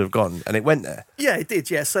where it could have gone, and it went there. Yeah, it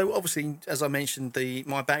did. Yeah. So obviously, as I mentioned,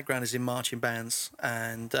 my background is in marching bands,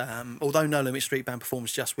 and although No Limit Street Band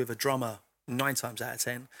performs just with a drummer 9 times out of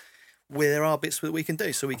 10. Where there are bits that we can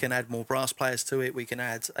do. So we can add more brass players to it. We can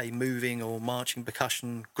add a moving or marching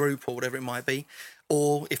percussion group or whatever it might be.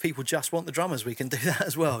 Or if people just want the drummers, we can do that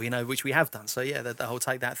as well, which we have done. So yeah, the whole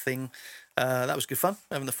Take That thing, that was good fun.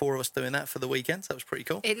 Having the 4 of us doing that for the weekend, that was pretty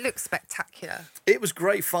cool. It looks spectacular. It was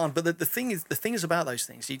great fun. But the thing is about those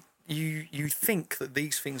things, you think that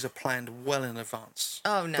these things are planned well in advance.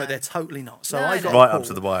 Oh, no. But they're totally not. So I got right up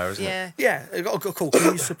to the wire, isn't it? Yeah, I got a call.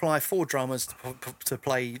 Can you supply 4 drummers to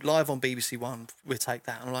play live on BBC One with Take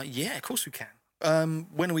That? And I'm like, yeah, of course we can.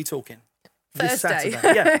 When are we talking? Thursday. This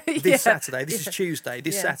Saturday. Yeah, Saturday. This is Tuesday.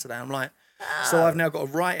 Saturday. I'm like, so I've now got to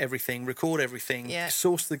write everything, record everything,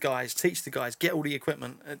 source the guys, teach the guys, get all the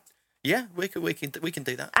equipment. Yeah, we can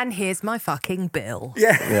do that. And here's my fucking bill.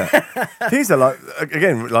 Yeah. These are like,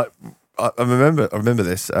 again, like I remember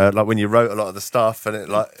this, like when you wrote a lot of the stuff, and it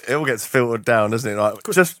all gets filtered down, doesn't it? Like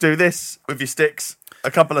just do this with your sticks a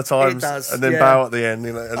couple of times, and then bow at the end.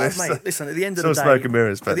 And mate, listen, at the end of the day, smoke and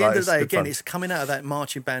mirrors. But at the end of the day, again, it's coming out of that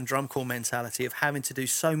marching band drum corps mentality of having to do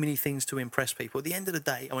so many things to impress people. At the end of the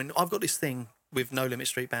day, I mean, I've got this thing with No Limit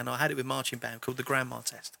Street Band. I had it with marching band called the Grandma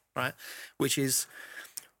Test, right? Which is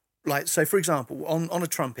like, so for example, on a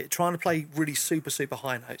trumpet, trying to play really super, super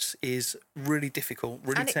high notes is really difficult,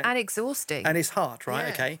 and exhausting. And it's hard, right?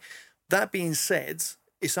 Yeah. Okay. That being said,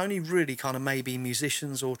 it's only really kind of maybe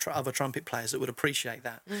musicians or other trumpet players that would appreciate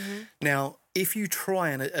that. Mm-hmm. Now, if you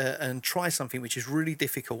try and try something which is really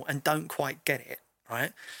difficult and don't quite get it,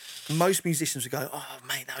 right? Most musicians would go, "Oh,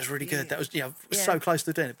 mate, that was really good. That was so close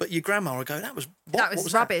to doing it." But your grandma would go, "That was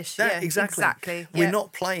rubbish." That? Exactly. Yeah. We're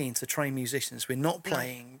not playing to train musicians. We're not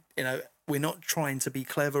playing. We're not trying to be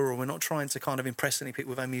clever, or we're not trying to kind of impress any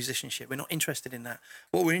people with our musicianship. We're not interested in that.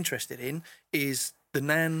 What we're interested in is the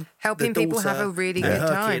nan helping the people daughter, have a really and good her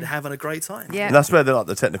time, kid having a great time. Yeah, and that's where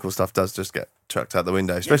the technical stuff does just get chucked out the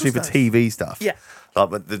window, especially for TV stuff. Yeah,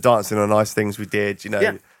 like the dancing on ice things we did.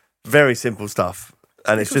 Very simple stuff,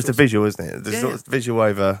 and it's just a visual, isn't it? There's sort of visual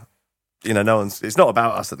over. No one's. It's not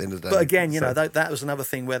about us at the end of the day. But again, that was another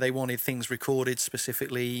thing where they wanted things recorded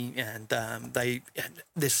specifically, and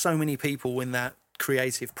there's so many people in that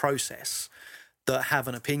creative process that have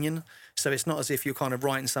an opinion. So it's not as if you're kind of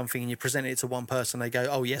writing something and you present it to one person, they go,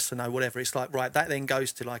 oh, yes or no, whatever. It's like, right, that then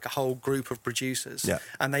goes to like a whole group of producers. Yeah.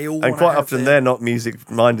 And they all and quite often they're not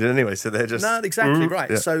music minded anyway, so they're just... No, exactly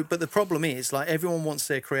right. Yeah. So, but the problem is, like, everyone wants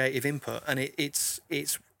their creative input, and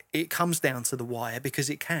it comes down to the wire because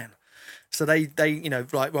it can. So they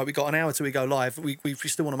right, we got an hour till we go live. We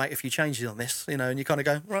still want to make a few changes on this, and you kind of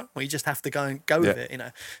go, right, well, you just have to go with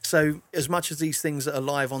it, So as much as these things that are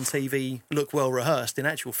live on TV look well rehearsed, in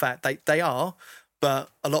actual fact, they are, but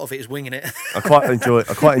a lot of it is winging it. I quite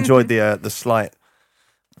enjoyed the slight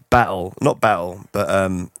battle, not battle, but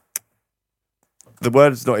the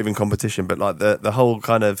word's not even competition, but like the whole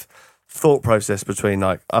kind of thought process between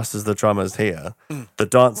like us as the drummers here, the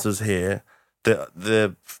dancers here,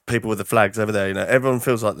 the people with the flags over there, everyone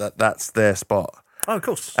feels like that's their spot. Oh, of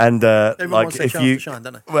course. And everyone like wants their if chance you to shine,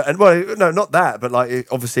 don't they? well, no, not that, but like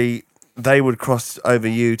obviously they would cross over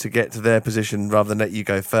you to get to their position rather than let you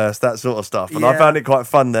go first, that sort of stuff. And I found it quite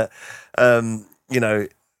fun that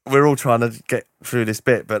we're all trying to get through this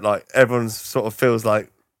bit, but like everyone sort of feels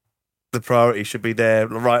like the priority should be their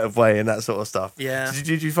right of way and that sort of stuff. Yeah.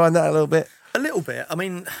 Did you find that a little bit? A little bit. I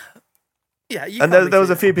mean, yeah. And there was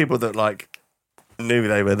a few people that like knew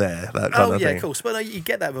they were there. That kind of thing. Oh yeah, of course. But you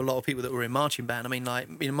get that with a lot of people that were in marching band. I mean, like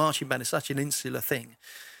marching band is such an insular thing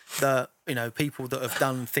that people that have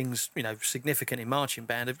done things significant in marching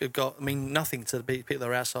band have got nothing to the people that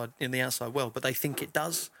are outside in the outside world, but they think it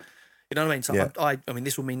does. You know what I mean? So I mean,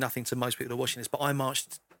 this will mean nothing to most people that are watching this, but I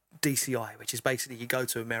marched DCI, which is basically you go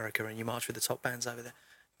to America and you march with the top bands over there.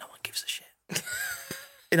 No one gives a shit.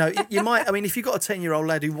 You might. I mean, if you've got a 10-year-old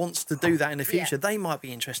lad who wants to do that in the future, they might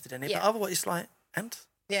be interested in it. But otherwise, it's like,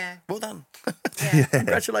 well done.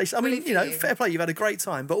 Congratulations. I mean, fair play. You've had a great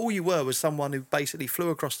time, but all you were was someone who basically flew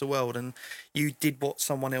across the world and you did what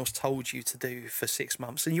someone else told you to do for 6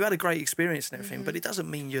 months, and you had a great experience and everything. But it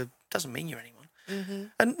doesn't mean you're anyone.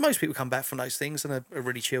 And most people come back from those things and are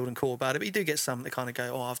really chilled and cool about it. But you do get some that kind of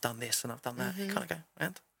go, "Oh, I've done this and I've done that." You kind of go,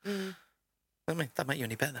 "And that make you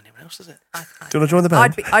any better than anyone else, does it?" Do you want to join the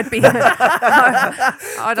band?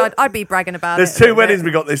 I'd be bragging about There's it. There's 2 weddings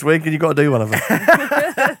we got this week, and you've got to do one of them.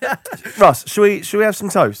 Russ, should we have some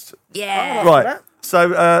toast? Yeah. Right. So,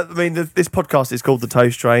 this podcast is called The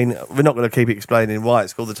Toast Train. We're not going to keep explaining why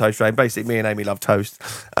it's called The Toast Train. Basically, me and Amy love toast,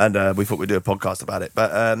 and we thought we'd do a podcast about it.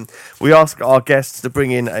 But we ask our guests to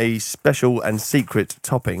bring in a special and secret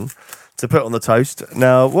topping to put on the toast.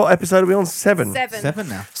 Now, what episode are we on? 7? 7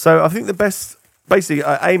 now. So, I think the best... Basically,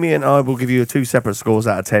 Amy and I will give you 2 separate scores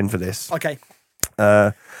out of 10 for this. Okay.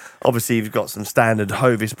 Obviously, you've got some standard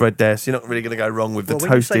Hovis bread there, so you're not really going to go wrong with the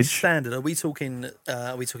when you say toastage. standard, are we talking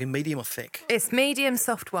medium or thick? It's medium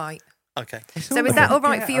soft white. Okay. So is that all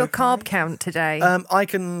right for your carb count today? I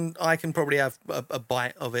can probably have a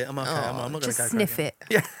bite of it. I'm okay. I'm not going to go just sniff crazy. it.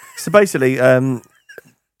 Yeah. So basically,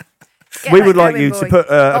 we would like you to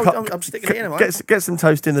put I'm sticking it in, am I? get some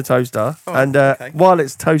toast in the toaster, and okay. while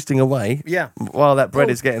it's toasting away, while that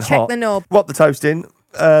bread is getting check hot, the knob. Whop the toast in.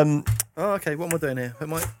 Oh, okay. What am I doing here?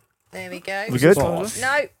 There we go. We good? No.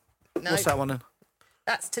 What's that one then?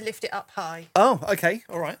 That's to lift it up high. Oh, okay.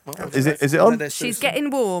 All right. Well, is it on? She's getting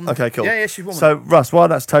warm. Okay, cool. Yeah, she's warm. So, Russ, while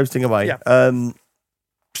that's toasting away,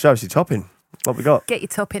 show us your topping. What we got? Get your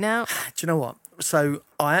topping out. Do you know what? So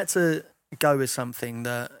I had to go with something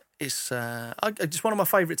that is just one of my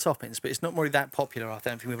favourite toppings, but it's not really that popular, I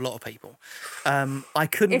don't think, with a lot of people. I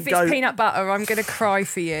couldn't If it's peanut butter, I'm going to cry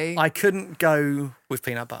for you. I couldn't go with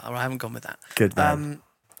peanut butter. I haven't gone with that. Good man.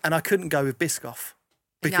 And I couldn't go with Biscoff.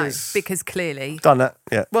 Because clearly. Done that,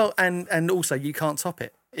 yeah. Well, and also you can't top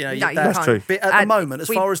it. You that's can't. True. But at the moment, as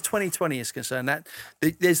far as 2020 is concerned,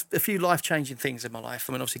 there's a few life-changing things in my life.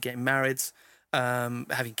 I mean, obviously getting married,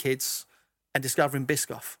 having kids, and discovering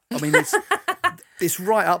Biscoff. I mean, it's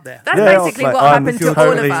right up there. That's basically what happened to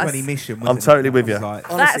all of us. I'm totally with you.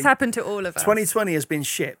 That's happened to all of us. 2020 has been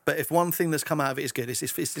shit, but if one thing that's come out of it is good, it's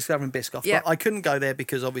discovering Biscoff. Yep. But I couldn't go there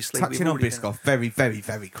because obviously touching on Biscoff very, very,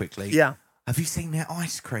 very quickly. Yeah. Have you seen their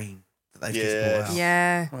ice cream that they've just brought out?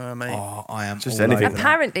 Yeah. Oh, I am just all anything. over that.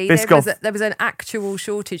 Apparently, there was an actual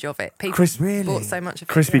shortage of it. People bought so much of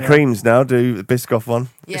it. Krispy Kremes now do the Biscoff one.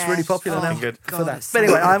 Yeah. It's really popular now good. for that. But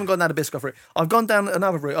anyway, I haven't gone down a Biscoff route. I've gone down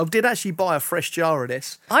another route. I did actually buy a fresh jar of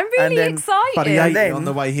this. I'm really excited. But he ate it on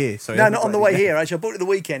the way here. So no, not on the way here. Actually, I bought it the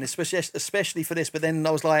weekend, especially for this. But then I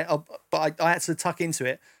was like, I had to tuck into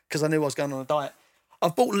it because I knew I was going on a diet.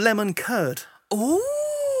 I've bought lemon curd. Ooh.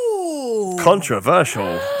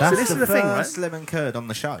 Controversial. That's this the is the thing, first lemon curd on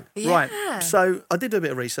the show. Yeah. Right. So I did do a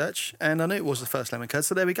bit of research and I knew it was the first lemon curd.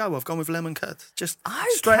 So there we go. I've gone with lemon curd. Just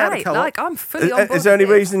straight out of co-op. I'm fully on board. Is there any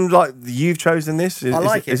with it. reason like you've chosen this? I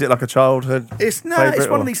like it. Is it like a childhood? It's favourite,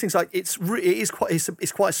 one or? of these things. Like it's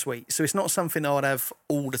quite sweet. So it's not something I would have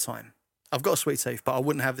all the time. I've got a sweet tooth, but I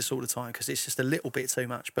wouldn't have this all the time because it's just a little bit too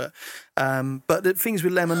much. But the things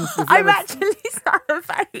with lemon, I'm actually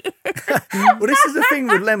salivating. Well, this is the thing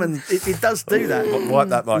with lemons. It does do that. Wipe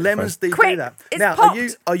that microphone. Lemons do Quick, that. it's Now, popped.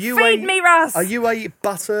 are you Feed me, Russ. Are you a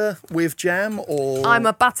butter with jam or? I'm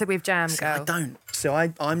a butter with jam See, I girl. don't. So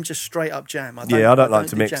I'm just straight up jam. I don't like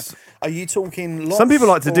to do mix. jam. Are you talking? Lots Some people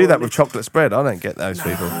like to do or that a with little? chocolate spread. I don't get those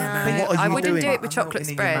people. What are I you wouldn't doing? do it with chocolate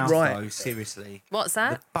spread. Right. Though, seriously. What's The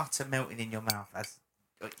that? butter melting in your mouth.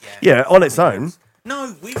 Yeah, on its own.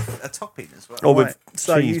 No, with a topping as well. Or with Right,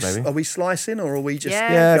 so cheese, maybe. are we slicing or are we just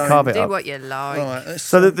Yeah, going- carve it do up. what you like. Right, let's-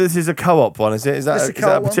 So this is a co-op one, is it? Is that It's is a that a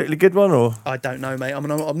co-op one. particularly good one, or? I don't know, mate. I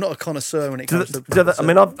mean, I'm not a connoisseur when it Do comes they- to. do they- I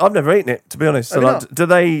mean, I've never eaten it, to be honest. So Have you like,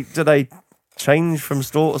 not? do they change from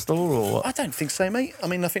store to store, or what? I don't think so, mate. I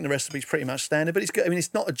mean, I think the recipe's pretty much standard, but it's good. I mean,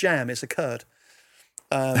 it's not a jam; it's a curd.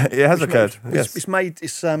 It has a Which curd. made- Yes. It's made.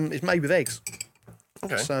 It's made with eggs.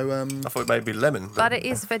 Okay. So I thought it may be lemon. But it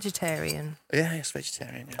is vegetarian. yeah, it's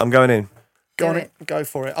vegetarian. Yeah. I'm going in. Go Do on it. Go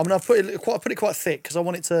for it. I mean, I put it quite thick because I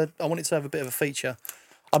want it to have a bit of a feature.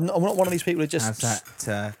 I'm not one of these people who just How's that?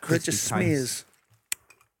 that Crispy just taste? smears.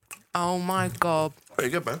 Oh my god. Very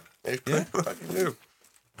good, man.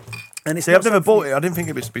 And it's See, not I've never something- bought it. I didn't think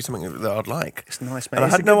it would be something that I'd like. It's nice, And mate. I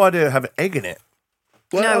It's had a no good- idea it had egg in it.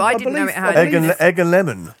 Well, No, I didn't know it had. Egg and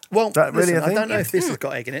lemon. Well, Is that really listen, a thing? I don't know if this has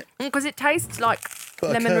got egg in it, Because it tastes like but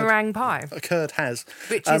a lemon curd- meringue pie, A curd has.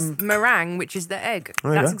 which is meringue, which is the egg.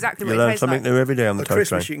 There you That's go. exactly You what it learn tastes something like. new every day on the At toast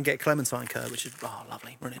Christmas, train. you can get clementine curd, which is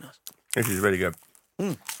lovely, really nice. This is really good.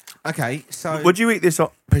 Okay, so Would you eat this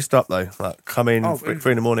pissed up though? Like come in Oh, 3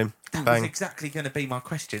 in the morning, that was bang. exactly going to be my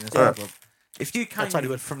question as well, Rob. If you came tell you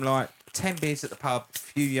in what. from like 10 beers at the pub, a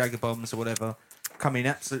few Jaeger bombs or whatever, come in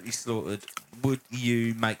absolutely slaughtered, would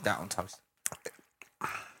you make that on toast?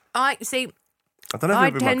 I see. I don't know. I if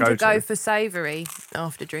it would be my tend to go go-to. for savoury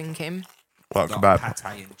after drinking. Like Like kebab.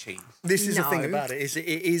 pate and cheese. This is the thing No. about it is it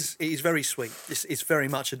is very sweet. It's very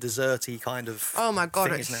much a desserty kind of. Oh my god,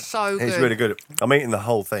 thing, it's isn't it? so good. It's really good. I'm eating the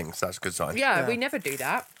whole thing, so that's a good sign. Yeah, we never do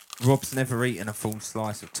that. Rob's never eaten a full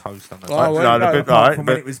slice of toast on the Oh, toast. well, No, the no, bit, all right, from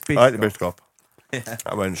when but it was I ate the Biscoff. Biscoff.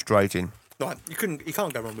 I went straight in. Right, you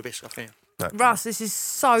can't go wrong with Biscoff, can you? Russ, this is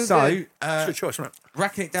so So, good. It's a good choice, isn't it?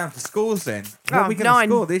 racking it down for scores then. What Oh, are we going 9.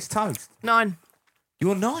 to score this toast? 9.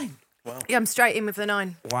 You're 9. Yeah, I'm straight in with the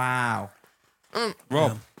 9. Wow.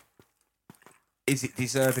 Rob, is it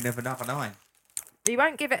deserving of another 9? You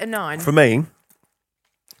won't give it a 9. For me,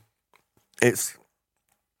 it's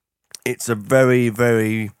a very,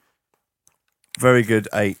 very, very good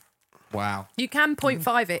 8. Wow. You can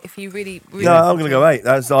 0.5 it if you really, really. No, I'm going to go 8.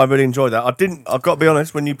 I really enjoyed that. I've got to be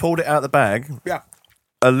honest, when you pulled it out of the bag, Yeah.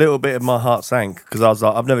 a little bit of my heart sank because I was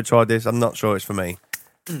like, I've never tried this. I'm not sure it's for me.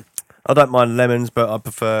 I don't mind lemons, but I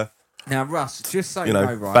prefer. Now, Russ, just so You know,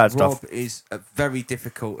 right, bad Rob stuff. is very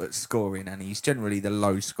difficult at scoring, and he's generally the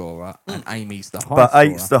low scorer, and Amy's the high But scorer.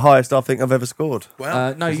 8's the highest I think I've ever scored.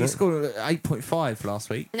 Well, No, you scored 8.5 last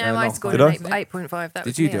week. No, I last scored night. Did an I? 8.5. That Did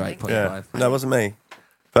was you me, do I think. 8.5? Yeah, no, it wasn't me.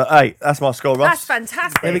 But 8, that's my score, Ross. That's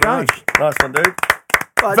fantastic. There we go. Nice one, dude.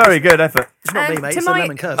 Right, Very good effort. It's not me, mate. to It's a my-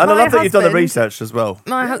 lemon curd. And I My love that you've done the husband- research as well.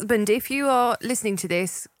 My husband, if you are listening to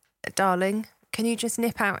this, darling, can you just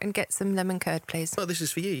nip out and get some lemon curd, please? Well, this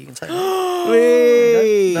is for you. You can take it.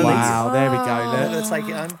 Wow, there we go. Let's take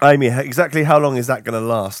it home. Amy, exactly how long is that going to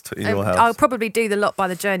last in your house? I'll probably do the lot by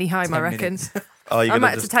the journey home, 10 I reckon. minutes. Oh, you're I going might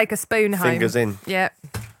to have to just take a spoon home. fingers in. Yeah.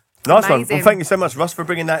 Nice one. Amazing. Well, thank you so much, Russ, for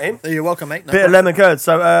bringing that in. You're welcome, mate. No Bit of problem. lemon curd.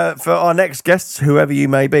 So for our next guests, whoever you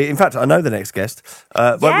may be, in fact, I know the next guest.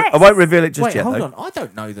 I Yes. won't reveal it just Wait, yet, hold though. on. I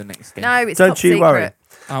don't know the next game. No, it's Don't top you secret. worry.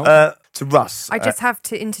 Oh. To Russ. I just have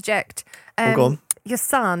to interject. go on. Your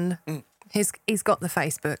son, he's got the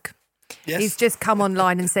Facebook. Yes. He's just come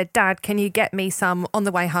online and said, Dad, can you get me some on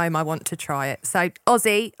the way home? I want to try it. So,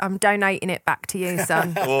 Ozzy, I'm donating it back to you,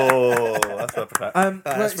 son. Oh, that's not bad. Well,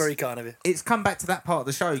 That's it's- very kind of you. It's come back to that part of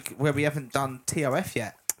the show where we haven't done TOF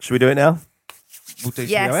yet. Should we do it now? We'll do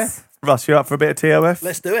Yes. TOF. Russ, you up for a bit of TOF?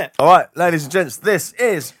 Let's do it. All right, ladies and gents, this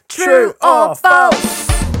is True or false?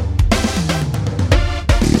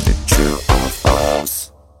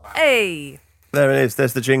 Hey. There it is.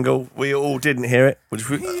 There's the jingle. We all didn't hear it. Which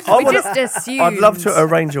we just assumed. I'd love to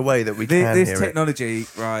arrange a way that we can This hear technology,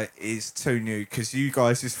 right, is too new because you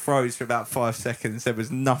guys just froze for about 5 seconds. There was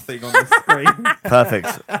nothing on the screen. it.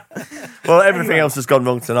 Perfect. Well, everything Anyway. else has gone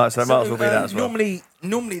wrong tonight, so it might as well be that as well.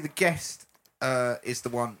 Normally the guest is the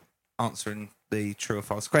one answering the true or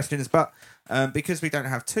false questions, but because we don't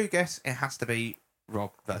have 2 guests, it has to be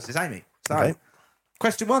Rob versus Amy. So, Okay.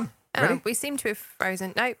 question 1. Ready? We seem to have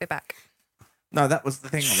frozen. No, we're back. No, that was the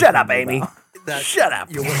thing. I was Shut up, thinking Amy. about. Shut up.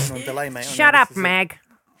 You're working on delay, mate. aren't you? Shut up, This is it. Meg.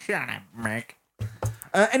 Shut up, Meg.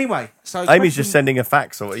 Anyway, so Amy's question- just sending a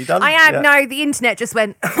fax. Or what? Are you done? I am. Yeah. No, the internet just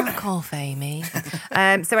went, fuck off, Amy.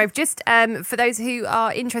 So I've just, for those who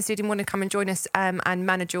are interested and want to come and join us and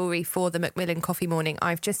manage jewellery for the Macmillan Coffee Morning,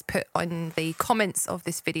 I've just put on the comments of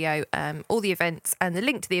this video all the events and the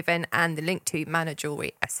link to the event and the link to Manor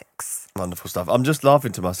Jewellery Essex. Wonderful stuff. I'm just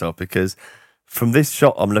laughing to myself because from this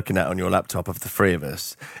shot I'm looking at on your laptop of the three of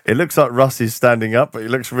us, it looks like Russ is standing up, but he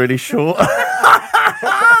looks really short.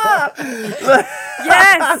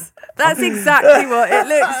 Yes, that's exactly what it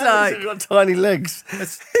looks like. He's got tiny legs. I'm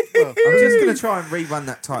just going to try and rerun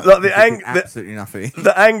that title. Like the absolutely nothing.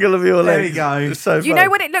 The angle of your legs. There we go. is so You funny. know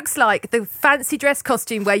what it looks like? The fancy dress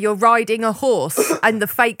costume where you're riding a horse and the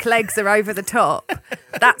fake legs are over the top.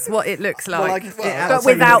 That's what it looks like. But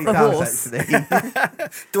without the horse.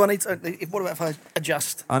 Do I need to? What about if I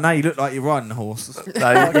adjust? I know you look like you're riding a horse.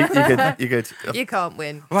 No, you're good. You can't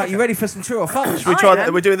win. Right, you ready for some true or false? Should we try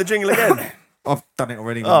that? We're doing the jingle again. I've done it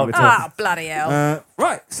already. Bloody hell.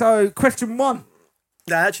 Right, so question 1.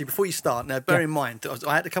 No, actually, before you start, now bear in mind,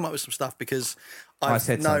 I had to come up with some stuff because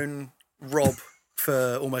I've known Rob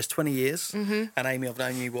for almost 20 years, and Amy, I've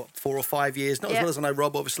known you, 4 or 5 years, not as well as I know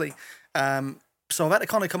Rob, obviously. So I've had to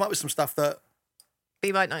kind of come up with some stuff that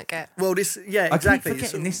we might not get. Well, exactly. I keep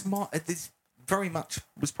forgetting this very much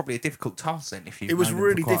was probably a difficult task then. If you, it was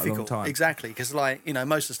really for quite difficult, a long time. exactly, because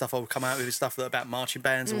most of the stuff I would come out with is stuff about marching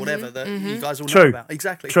bands or whatever that you guys all know True. about.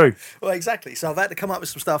 Exactly. True. Well, exactly. So I've had to come up with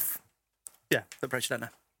some stuff. Yeah, that perhaps you don't know.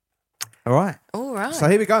 All right. So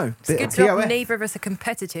here we go. It's good job neither of us are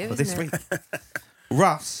competitive. For this week,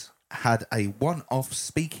 Russ had a one-off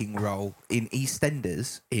speaking role in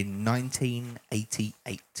EastEnders in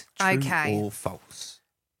 1988. True or false?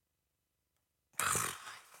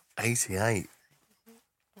 88.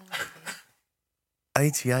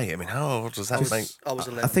 88. I mean, how old does that make? I was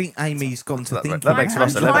 11. I think Amy's gone to think. That makes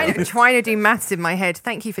Russ 11. I'm trying to do maths in my head.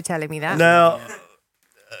 Thank you for telling me that. Now,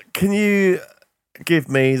 can you give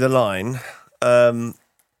me the line?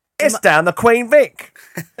 It's down the Queen Vic.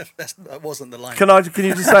 That wasn't the line. Can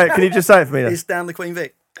you just say it? Can you just say it for me? Then? It's down the Queen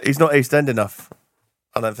Vic. He's not East End enough.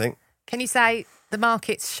 I don't think. Can you say the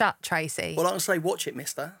market's shut, Tracy? Well, I can say watch it,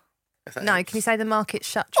 mister. No, can you say the market's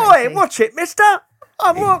shut, Tracy? Oi, watch it, mister.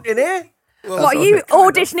 I'm walking here. Well, what, are you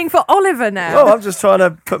auditioning for Oliver now? Oh, I'm just trying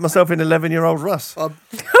to put myself in 11-year-old Russ. No,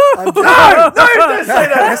 don't say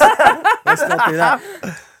that. Let's not do that.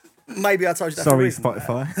 Maybe I told you that. Sorry,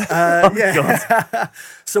 Spotify. Yeah.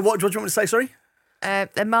 So what do you want me to say, sorry?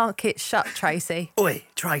 The market's shut, Tracy. Oi,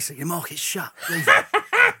 Tracy, your market's shut.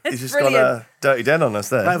 He's just got a dirty den on us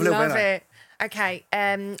there. Love it. Okay,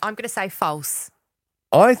 I'm going to say false.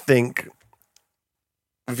 I think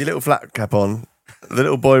with your little flat cap on, the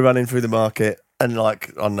little boy running through the market, and I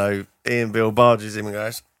don't know, Ian Bill barges him and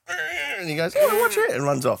goes, and he goes, oh, watch it, and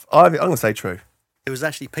runs off. I'm going to say true. It was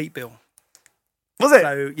actually Pete Bill. Was it?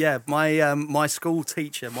 So, yeah, my school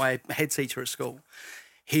teacher, my head teacher at school,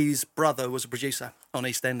 his brother was a producer on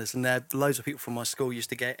EastEnders, and loads of people from my school used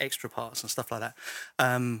to get extra parts and stuff like that.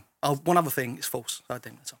 One other thing is false. I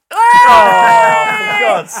think that's all. Oh, for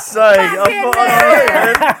God's sake.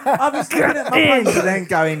 I was looking at my brain and then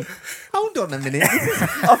going, hold on a minute.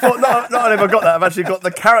 I thought, not only have I got that, I've actually got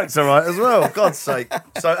the character right as well. God's sake.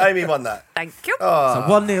 So Amy won that. Thank you. So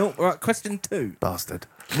 1-0. Right, question 2. Bastard.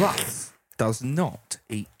 Russ does not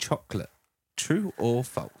eat chocolate. True or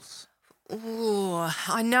false? Ooh,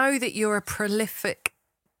 I know that you're a prolific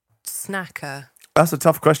snacker. That's a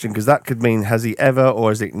tough question because that could mean has he ever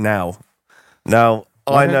or is it now? Now,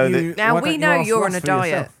 I know that. Now we know you're on a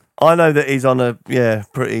diet. I know that he's on a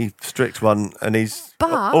pretty strict one, and he's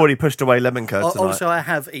already pushed away lemon curd tonight. Also, I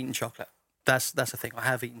have eaten chocolate. That's the thing. I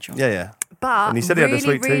have eaten chocolate. Yeah. But and he said he had a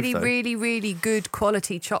sweet tooth, though. really good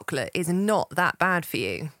quality chocolate is not that bad for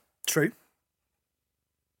you. True.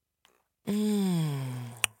 I'm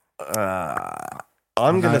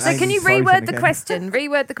gonna. So can you reword the question?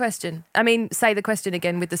 Reword the question. I mean, say the question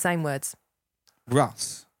again with the same words.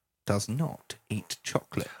 Russ does not eat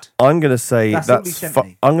chocolate. I'm gonna say I'm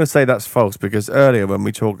gonna say that's false because earlier when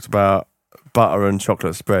we talked about butter and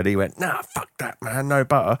chocolate spread, he went, "Nah, fuck that, man, no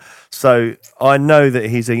butter." So I know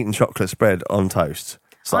that he's eaten chocolate spread on toast.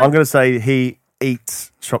 So I'm gonna say he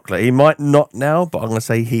eats chocolate. He might not now, but I'm gonna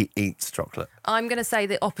say he eats chocolate. I'm gonna say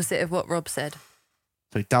the opposite of what Rob said.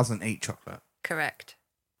 So he doesn't eat chocolate. Correct.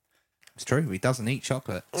 It's true. He doesn't eat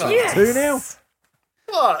chocolate. So yes. 2-0.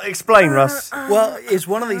 What? Explain, Russ. Well, it's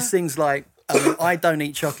one of these things like I don't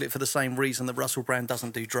eat chocolate for the same reason that Russell Brand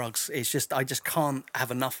doesn't do drugs. It's just I just can't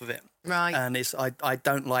have enough of it. Right. And I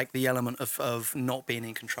don't like the element of not being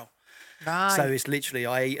in control. Right. So it's literally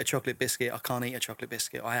I eat a chocolate biscuit. I can't eat a chocolate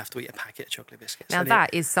biscuit. I have to eat a packet of chocolate biscuits. Now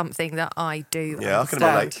that is something that I do. Yeah, I can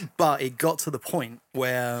relate. But it got to the point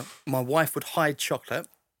where my wife would hide chocolate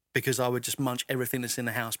because I would just munch everything that's in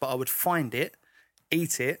the house. But I would find it,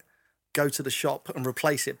 eat it, go to the shop and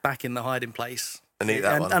replace it back in the hiding place. And eat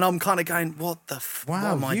that one. And I'm kind of going, what what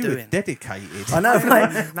am I you doing? Were dedicated. I know,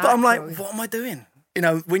 right? But I'm like, what am I doing? You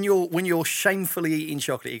know, when you're shamefully eating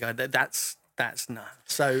chocolate, you go, that's no.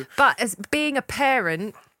 So, but as being a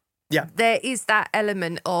parent, yeah, there is that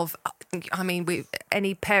element of, I mean,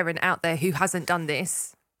 any parent out there who hasn't done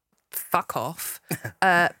this, fuck off.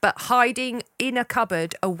 But hiding in a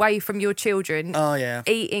cupboard away from your children,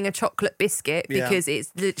 eating a chocolate biscuit because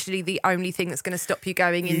it's literally the only thing that's going to stop you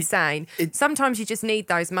going insane. Sometimes you just need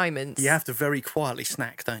those moments. You have to very quietly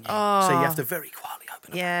snack, don't you? So you have to very quietly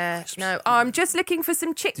open up. No. Oh, I'm just looking for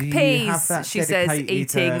some chickpeas, she says,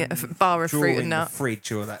 eating a bar of fruit and nut. The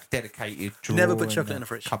fridge or that dedicated drawer. Never put chocolate in the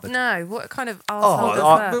fridge. Cupboard. No, what kind of arsehole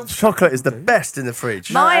does that? Chocolate is the best in the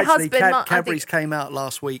fridge. My husband, Cadbury's came out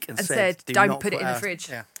last week and said don't put it in the fridge.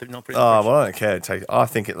 Yeah, do not put it in the fridge. Well, I don't care. I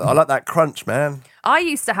think I like that crunch, man. I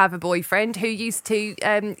used to have a boyfriend who used to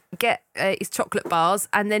get his chocolate bars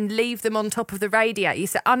and then leave them on top of the radiator. He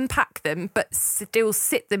used to unpack them but still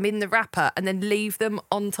sit them in the wrapper and then leave them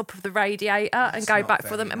on top of the radiator and go back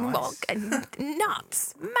for them. And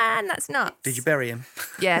nuts. Man, that's nuts. Did you bury him?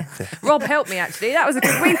 Yeah. Rob helped me, actually. That was a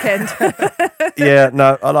good weekend. Yeah,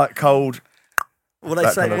 no, I like cold. What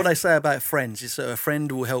they say about friends is a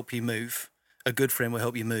friend will help you move. A good friend will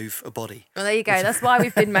help you move a body. Well, there you go. That's why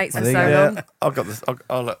we've been mates for so long. I've got this.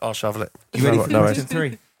 I'll shovel it. You ready for question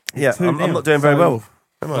 3? Yeah, I'm not doing very well.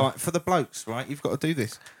 Right, for the blokes, right? You've got to do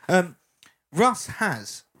this. Russ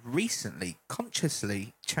has recently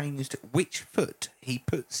consciously changed which foot he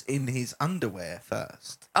puts in his underwear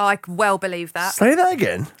first. Oh, I well believe that. Say that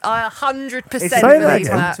again. I 100% believe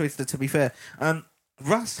that. Twister, to be fair.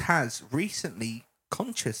 Russ has recently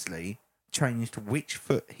consciously changed which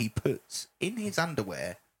foot he puts in his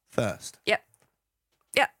underwear first. Yep.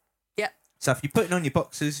 So if you're putting on your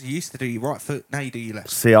boxers, you used to do your right foot, now you do your left.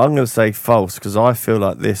 See, I'm going to say false because I feel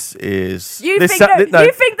like this is. You think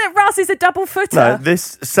that Russ is a double footer? No,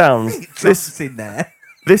 this sounds. This in there.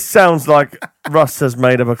 This sounds like Russ has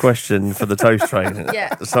made up a question for the toast train.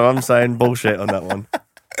 Yeah. So I'm saying bullshit on that one.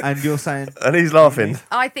 And you're saying. And he's laughing.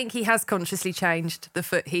 I think he has consciously changed the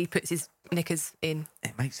foot he puts his knickers in.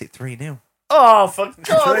 It makes it 3-0. Oh, for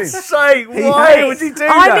God's sake! Why would he do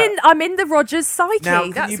that? I'm in the Rogers psyche. Now,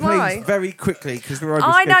 can that's you why. please, very quickly, because we're over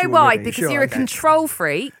I know schedule why. already. Because Sure, you're a okay. control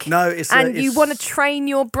freak. No, you want to train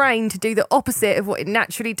your brain to do the opposite of what it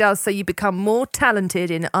naturally does, so you become more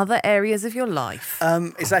talented in other areas of your life.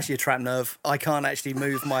 It's actually a trapped nerve. I can't actually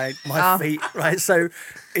move my feet, right? So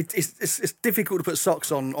it's difficult to put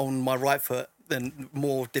socks on my right foot. Then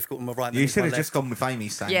more difficult on my right. You should have just gone with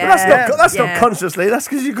Amy's saying. Yeah. But that's not consciously. That's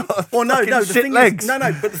because you got. Well, no. The shit thing legs. is,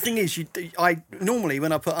 but the thing is, I normally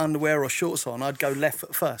when I put underwear or shorts on, I'd go left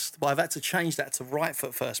foot first. But I've had to change that to right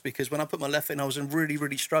foot first because when I put my left foot in, I was really,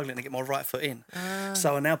 really struggling to get my right foot in.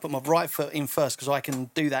 So I now put my right foot in first because I can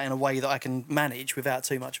do that in a way that I can manage without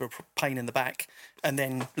too much of a pain in the back. And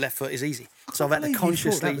then left foot is easy. So I've had to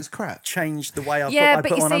consciously change the way I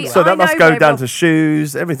put on underwear. So that must go down to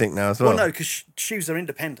shoes, everything now as well. Well, no, because shoes are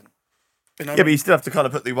independent. You know but you still have to kind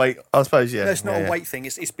of put the weight, I suppose, yeah. No, it's not a weight thing.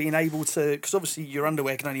 It's being able to, because obviously your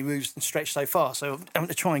underwear can only move and stretch so far. So having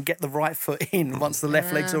to try and get the right foot in once the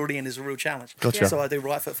left leg's already in is a real challenge. Gotcha. So I do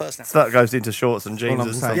right foot first now. So that goes into shorts and jeans Well, I'm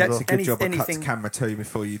and saying stuff. it's a good job I cut to camera 2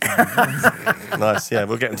 before you do. Nice, yeah,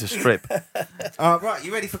 we'll get into strip. Right,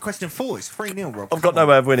 you ready for question 4? It's 3-0, Rob. I've got no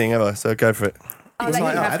way of winning, have I? So go for it. I'll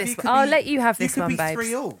let you have this one, babe. It could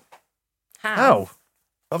be 3-all. How?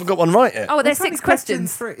 I haven't got one right yet. Oh, there's 6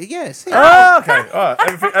 questions. Yes. Oh, okay. All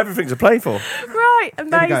right. Everything to play for. Right, amazing.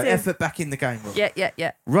 There we go. Effort back in the game, Rob.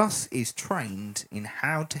 Yeah. Russ is trained in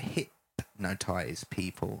how to hypnotise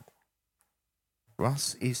people.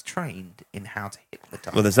 Russ is trained in how to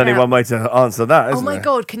hypnotise. Well, there's only one way to answer that, isn't Oh my there?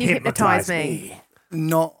 God, can you hypnotise me?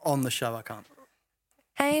 Not on the show, I can't.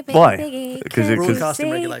 Hey, baby, Why? Because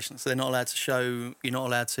broadcasting regulations. So they're not allowed to show. You're not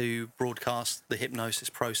allowed to broadcast the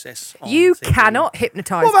hypnosis process. You TV. cannot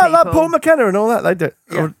hypnotise What about like people. Paul McKenna and all that? They do.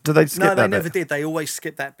 Yeah. Or do they skip No, that they never bit? did. They always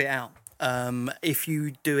skip that bit out. If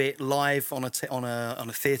you do it live on a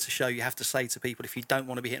theatre show, you have to say to people, if you don't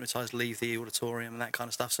want to be hypnotised, leave the auditorium and that kind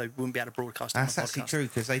of stuff. So we wouldn't be able to broadcast. That's actually true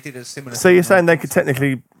because they did a similar. So you're saying they could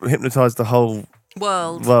technically hypnotise the whole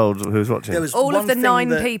world who's watching? There was all of the 9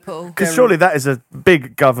 that, people. Because surely that is a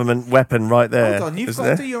big government weapon right there. Hold on, you've isn't got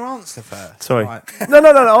to there? do your answer first. Sorry. Right. No.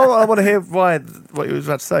 I want to hear what you was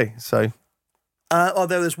about to say. So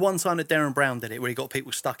There was one time that Darren Brown did it where he got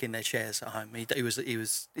people stuck in their chairs at home. He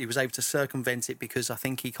was able to circumvent it because I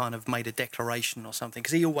think he kind of made a declaration or something.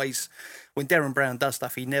 Because he always, when Darren Brown does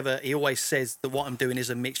stuff, he always says that what I'm doing is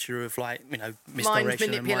a mixture of misdirection, mind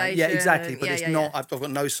manipulation. Yeah, exactly. But it's not. Yeah. I've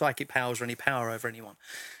got no psychic powers or any power over anyone.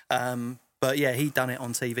 But yeah, he'd done it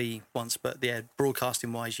on TV once. But yeah,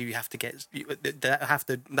 broadcasting wise, you have to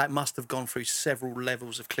that must have gone through several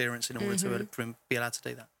levels of clearance in order to be allowed to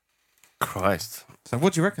do that. Christ. So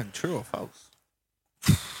what do you reckon? True or false?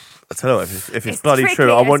 I tell you what, if it's It's bloody tricky.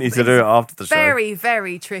 true, I want you to do it after the show. Very,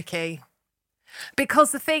 very tricky.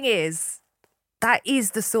 Because the thing is, that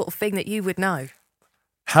is the sort of thing that you would know.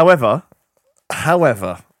 However,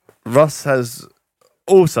 Russ has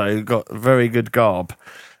also got very good garb.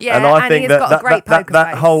 Yeah, and I think he's got a great poker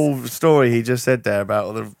that face. whole story he just said there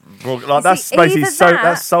about that's see, basically either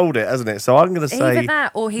that's sold it, hasn't it? So I'm going to say either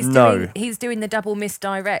that or he's no. doing the double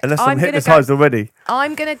misdirect. Unless I'm hypnotised already.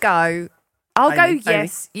 I'm going to go. I'll Amy, go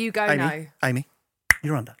yes, you go no. Amy,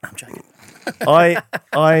 you're under. No, I'm joking.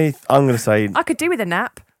 I'm going to say I could do with a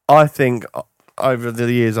nap. I think over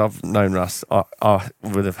the years I've known Russ, I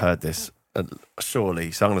would have heard this surely.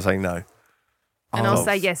 So I'm going to say no. And I'll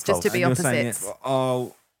say yes, just to be And you're saying opposites. yes.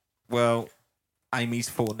 Oh, well, Amy's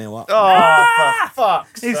 4-0 up. Oh, for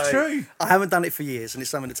fuck's It's sake. true. I haven't done it for years, and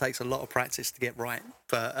it's something that takes a lot of practice to get right.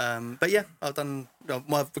 But yeah, I've done.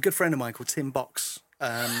 A good friend of mine called Tim Box.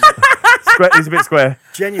 He's a bit square.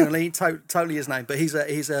 Genuinely, totally his name. But he's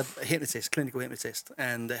a hypnotist, clinical hypnotist,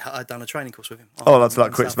 and I'd done a training course with him. Oh, that's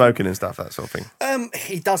like quit smoking and stuff, that sort of thing.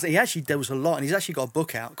 He does. He actually does a lot, and he's actually got a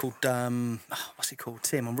book out called what's it called?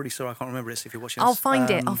 Tim. I'm really sorry I can't remember it. If you're watching, I'll find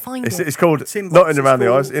it. I'll find it. It's called Tim Not Box. in around It's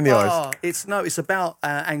the eyes, called- in the eyes. It's about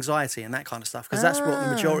anxiety and that kind of stuff because that's what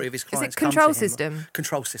the majority of his clients. control come to him. system?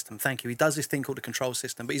 Control system. Thank you. He does this thing called the control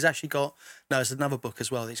system, but he's actually got there's another book as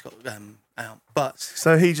well that he's got out. But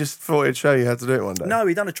So he just thought he'd show you how to do it one day. no,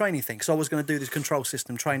 he done a training thing because I was going to do this control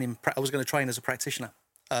system training. I was going to train as a practitioner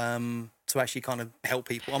to actually kind of help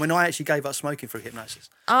people. I mean, I actually gave up smoking through hypnosis.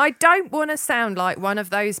 I don't want to sound like one of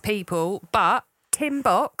those people, but Tim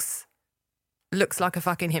Box looks like a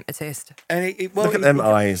fucking hypnotist. And Look at them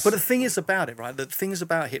eyes. But the thing is about it, right? The thing is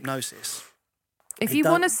about hypnosis. If you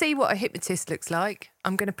want to see what a hypnotist looks like,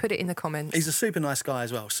 I'm going to put it in the comments. He's a super nice guy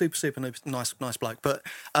as well. Super nice bloke. But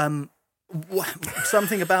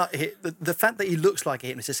something about the fact that he looks like a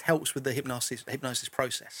hypnotist helps with the hypnosis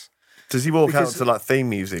process. Does he walk Because- out to like theme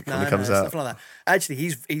music when he comes it's out? nothing like that. Actually,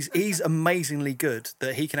 he's amazingly good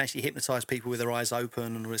that he can actually hypnotise people with their eyes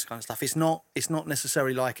open and all this kind of stuff. It's not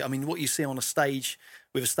necessarily like, I mean, what you see on a stage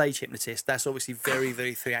with a stage hypnotist, that's obviously very,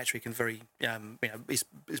 very theatric and very, it's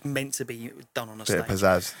meant to be done on a Bit stage. of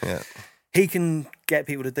pizzazz, yeah. He can get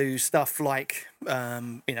people to do stuff like,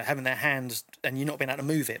 having their hands and you're not being able to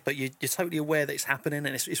move it, but you're totally aware that it's happening,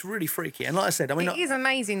 and it's really freaky. And like I said, I mean, It is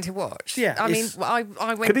amazing to watch. Yeah, I mean, it's- I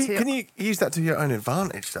went to. Can you use that to your own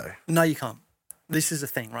advantage, though? no, you can't. This is the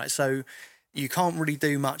thing, right? So you can't really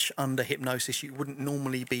do much under hypnosis you wouldn't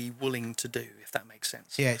normally be willing to do, if that makes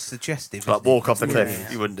sense. Yeah, it's suggestive. Like isn't it? walk off the Yeah. cliff,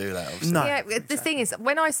 you wouldn't do that. Obviously. No. Yeah, the thing is,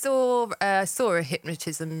 when I saw a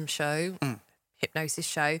hypnotism show, hypnosis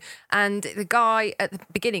show, and the guy at the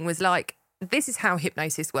beginning was like, "This is how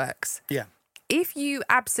hypnosis works. Yeah. If you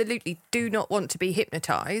absolutely do not want to be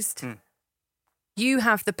hypnotized." You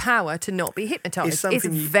have the power to not be hypnotized. It's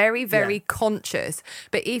something you- very, very yeah. conscious.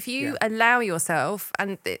 But if you allow yourself,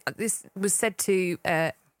 and this was said to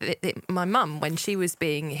my mum when she was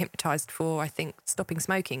being hypnotized for, I think, stopping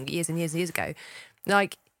smoking years and years and years ago.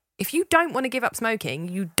 Like, if you don't want to give up smoking,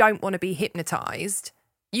 you don't want to be hypnotized,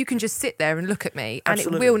 you can just sit there and look at me and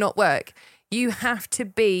Absolutely. it will not work. You have to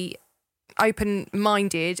be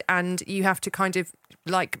open-minded and you have to kind of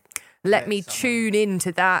like let me tune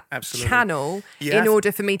into that Absolutely. channel You in have-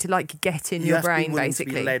 order for me to like get in You your have to be brain, willing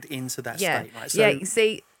basically. to be led into that yeah. state, right? Yeah, you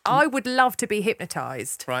see, I would love to be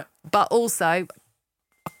hypnotized, Right. but also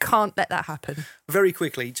I can't let that happen. Very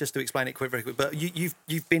quickly, just to explain it very quick, but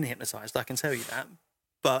you've been hypnotised, I can tell you that,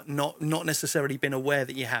 but not necessarily been aware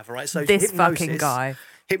that you have, right? So This fucking guy.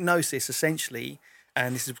 Hypnosis, essentially,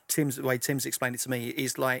 and this is the way Tim's explained it to me,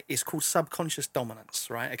 is like, it's called subconscious dominance,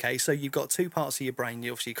 right? Okay, so you've got two parts of your brain,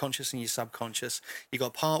 you're obviously your conscious and your subconscious. You've got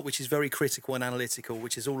a part which is very critical and analytical,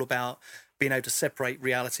 which is all about being able to separate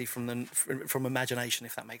reality from imagination,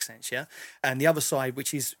 if that makes sense, yeah? And the other side,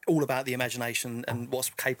 which is all about the imagination and what's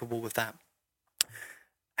capable with that.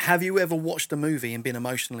 Have you ever watched a movie and been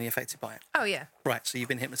emotionally affected by it? Oh yeah. Right, so you've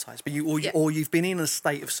been hypnotised, but or you've been in a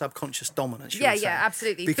state of subconscious dominance. you Yeah, would say. yeah,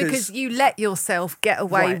 absolutely. Because you let yourself get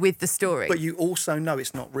away Right. with the story. But you also know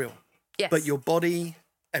it's not real. Yes. But your body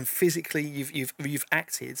and physically you've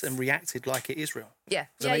acted and reacted like it is real. Yeah.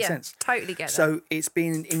 Does that make sense? Totally get that. So it's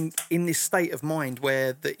been in this state of mind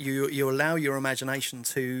where that you allow your imagination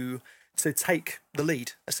to take the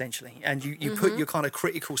lead essentially, and you put your kind of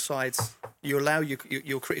critical sides. You allow your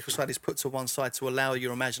critical side is put to one side to allow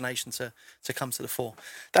your imagination to come to the fore.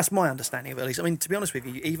 That's my understanding of it, at least. I mean, to be honest with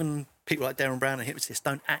you, even people like Darren Brown and hypnotists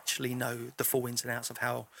don't actually know the full ins and outs of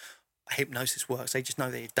how hypnosis works. They just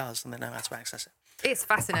know that it does, and they know how to access it. It's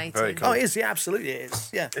fascinating. Very cool. Oh, it is. Yeah, absolutely, it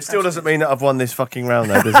is. Yeah. It still doesn't mean that I've won this fucking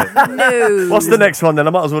round, though, does it? No. What's the next one then?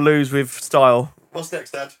 I might as well lose with style. What's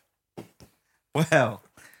next, Dad? Well,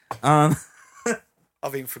 I've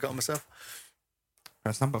even forgotten myself.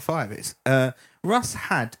 that's number 5. It's Russ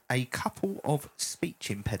had a couple of speech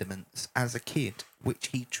impediments as a kid, which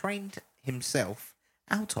he trained himself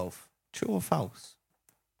out of. True or false?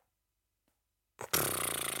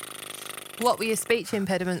 What were your speech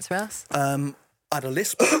impediments, Russ? I had a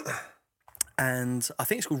lisp, and I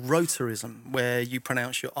think it's called rotarism, where you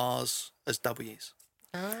pronounce your R's as W's.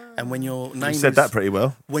 And when your name You said that pretty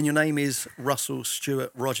well. When your name is Russell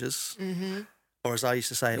Stewart Rogers, or as I used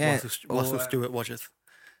to say, Russell Stewart Wadsworth.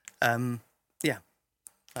 Yeah,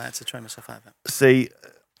 I had to train myself out of it. See,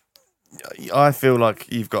 I feel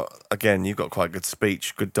like you've got quite good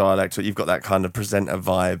speech, good dialect, so you've got that kind of presenter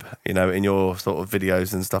vibe, in your sort of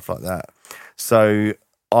videos and stuff like that. So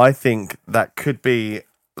I think that could be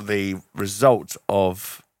the result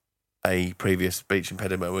of a previous speech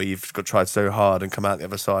impediment where you've tried so hard and come out the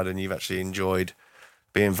other side and you've actually enjoyed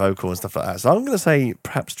being vocal and stuff like that. So I'm going to say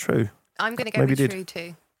perhaps true. I'm going to go Maybe with did. true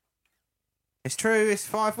too. It's true. It's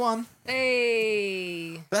 5-1.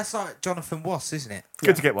 Hey. That's like Jonathan Wass, isn't it?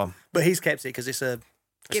 Good to get one. But he's kept it because it's a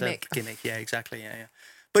Gimmick. Gimmick, yeah, exactly, yeah.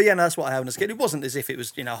 But yeah, no, that's what I have as a kid. It wasn't as if it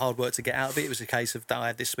was, hard work to get out of it. It was a case of I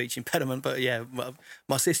had this speech impediment. But yeah,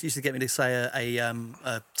 my sister used to get me to say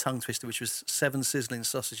a tongue twister, which was 7 sizzling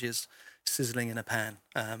sausages sizzling in a pan,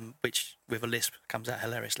 which with a lisp comes out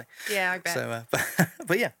hilariously. Yeah, I bet. So,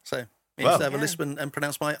 but yeah, so I used to have a lisp and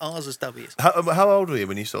pronounce my R's as W's. How old were you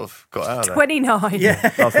when you sort of got out of there? 29.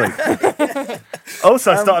 Yeah. Last week.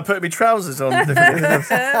 Also, I started putting my trousers on.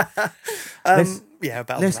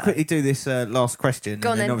 Let's quickly do this last question, Go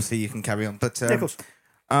on and then then. obviously you can carry on. But of course.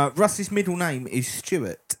 Russ's middle name is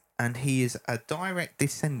Stewart, and he is a direct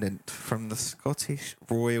descendant from the Scottish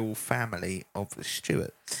royal family of the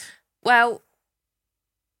Stuarts. Well,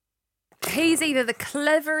 he's either the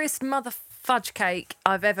cleverest mother fudge cake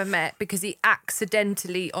I've ever met because he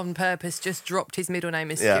accidentally, on purpose, just dropped his middle name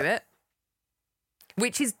as Stuart,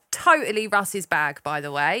 which is totally Russ's bag, by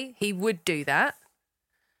the way. He would do that.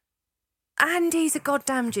 And he's a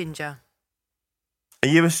goddamn ginger. Are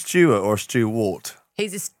you a Stewart or a Stewart?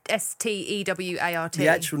 He's a Stewart. The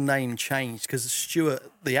actual name changed because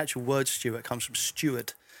Stewart, the actual word Stewart comes from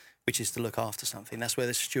steward, which is to look after something. That's where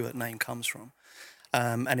the Stewart name comes from.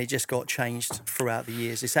 And it just got changed throughout the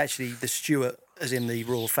years. It's actually the Stewart, as in the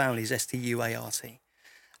royal family, is Stuart.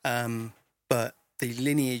 But the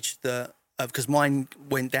lineage that, because mine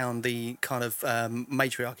went down the kind of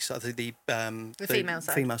matriarchy side, the female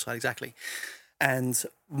side. Female side, exactly. And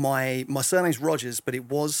my surname's Rogers, but it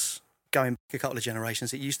was going back a couple of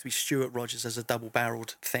generations. It used to be Stuart Rogers as a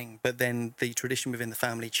double-barrelled thing, but then the tradition within the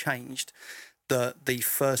family changed. The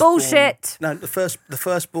first bullshit. No, the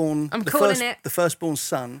firstborn. I'm calling it. The firstborn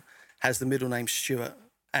son has the middle name Stuart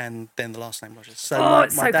and then the last name Rogers. So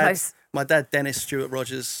it's so dad, close. My dad, Dennis Stuart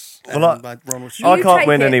Rogers. And Well, my Ronald Stuart. I can't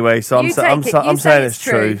win anyway, so I'm saying it's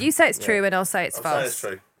true. You say it's true, and I'll say it's false. It's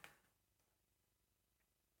true.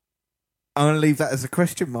 I'm going to leave that as a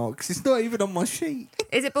question mark because it's not even on my sheet.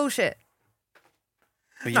 Is it bullshit?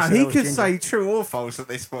 Well, No, he could say true or false at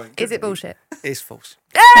this point. Is it bullshit? It's false.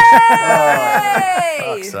 Hey!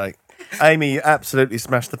 Fuck's sake. Amy, you absolutely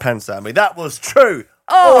smashed the pants out of me. That was true.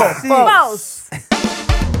 Oh, false.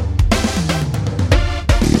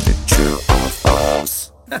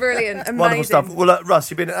 Brilliant, amazing. Wonderful stuff. Well, Russ,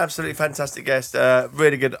 you've been an absolutely fantastic guest.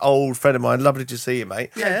 Really good old friend of mine. Lovely to see you,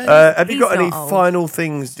 mate. Yeah, have you got he's any not old. final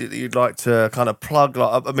things that you'd like to kind of plug?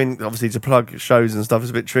 Like, I mean, obviously to plug shows and stuff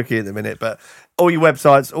is a bit tricky at the minute, but all your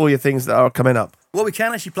websites, all your things that are coming up. Well, we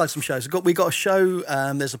can actually plug some shows. We got a show.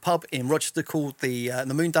 There's a pub in Rochester called the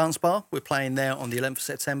Moon Dance Bar. We're playing there on the 11th of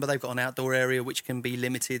September. They've got an outdoor area which can be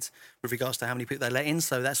limited with regards to how many people they let in.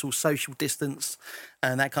 So that's all social distance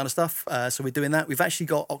and that kind of stuff. So we're doing that. We've actually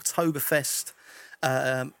got Oktoberfest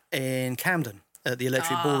in Camden at the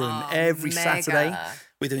Electric Ballroom every mega. Saturday.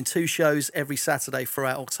 We're doing 2 shows every Saturday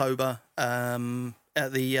throughout October.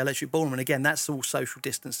 at the Electric Ballroom, and again, that's all social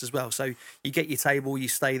distanced as well. So you get your table, you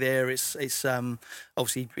stay there. It's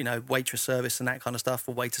obviously, you know, waitress service and that kind of stuff,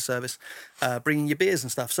 or waiter service, bringing your beers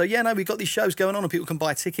and stuff. So yeah, no, we've got these shows going on, and people can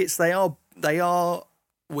buy tickets.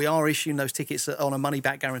 We are issuing those tickets on a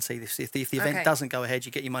money-back guarantee. If the event doesn't go ahead,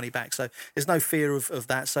 you get your money back. So there's no fear of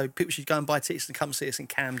that. So people should go and buy tickets and come see us in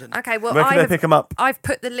Camden. Okay, well, Where can they pick them up? I've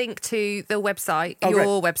put the link to the website,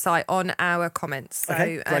 your website, on our comments. So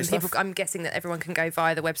Okay, great people, stuff. I'm guessing that everyone can go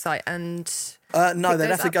via the website and. No, pick they'd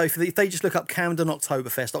those have to up. go for if they just look up Camden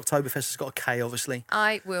Oktoberfest. Oktoberfest has got a K, obviously.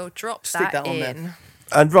 I will drop Stick that on in. there.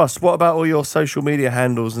 And Russ, what about all your social media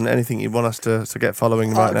handles and anything you want us to get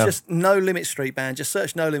following right now? Just No Limit Street Band. Just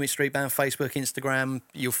search No Limit Street Band, Facebook, Instagram.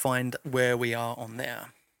 You'll find where we are on there.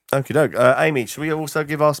 Okie doke. Amy, should we also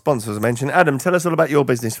give our sponsors a mention? Adam, tell us all about your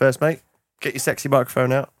business first, mate. Get your sexy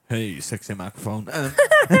microphone out. Hey, sexy microphone.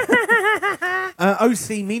 OC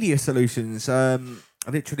Media Solutions.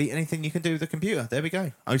 Literally anything you can do with a computer. There we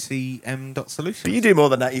go. OCM.solutions. But you do more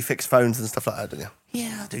than that. You fix phones and stuff like that, don't you?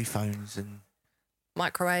 Yeah, I do phones and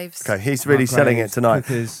Microwaves. Okay, he's really selling it tonight.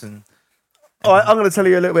 cookers and All right, I'm going to tell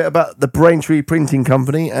you a little bit about the Braintree Printing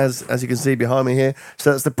Company, as you can see behind me here.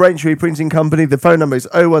 So that's the Braintree Printing Company. The phone number is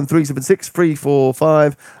 01376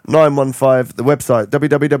 345 915. The website,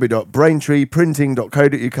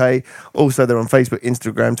 www.braintreeprinting.co.uk. Also, they're on Facebook,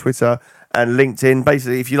 Instagram, Twitter, and LinkedIn.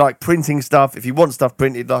 Basically, if you like printing stuff, if you want stuff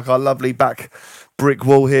printed, like our lovely back brick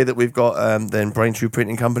wall here that we've got, then Braintree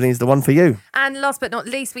Printing Company is the one for you. And last but not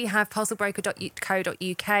least, we have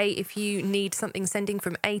parcelbroker.co.uk. If you need something sending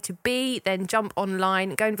from A to B, then jump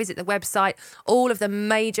online, go and visit the website. All of the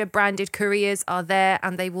major branded couriers are there,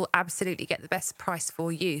 and they will absolutely get the best price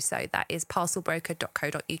for you. So that is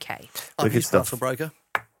parcelbroker.co.uk. I've used Parcel Broker.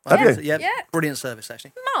 Have you? Yeah, Yeah. brilliant service,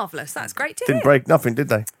 actually. Marvellous. That's great to Didn't hear. break nothing, did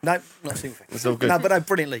they? No, not a single thing. It's all good. No, but no,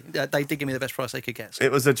 brilliantly. They did give me the best price they could get. So.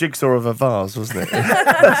 It was a jigsaw of a vase, wasn't it?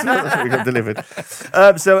 That's what we got delivered.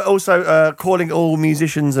 So also calling all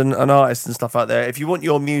musicians and artists and stuff out there. If you want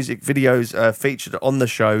your music videos featured on the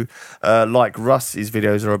show, like Russ's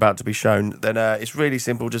videos are about to be shown, then it's really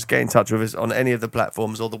simple. Just get in touch with us on any of the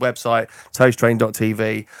platforms or the website,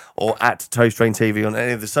 toasttrain.tv, or at toasttraintv on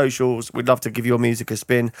any of the socials. We'd love to give your music a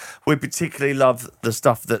spin. We particularly love the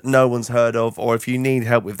stuff that no one's heard of, or if you need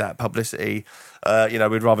help with that publicity,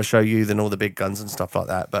 we'd rather show you than all the big guns and stuff like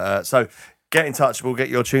that. But so get in touch. We'll get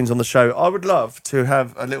your tunes on the show. I would love to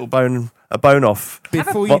have a little bone off.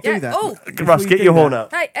 Before you do that, Russ, get your horn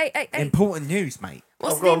out. Hey. Important news, mate.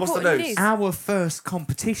 What's go on, what's the important news? Our first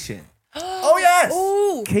competition. Oh yes.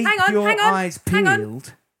 Ooh, Keep hang on, your hang on, eyes hang on.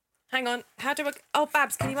 peeled. Hang on. How do I... Oh,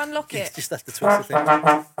 Babs, can you unlock it? Just that's the twist thing.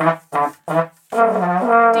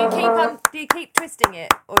 Do you keep twisting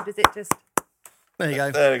it, or does it just... There you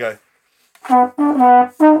go. There we go.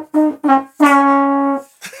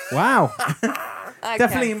 Wow. Okay.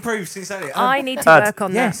 Definitely improved since earlier. I need to work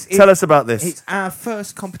on yes, that. Tell us about this. It's our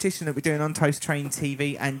first competition that we're doing on Toast Train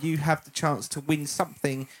TV, and you have the chance to win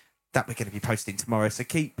something that we're going to be posting tomorrow. So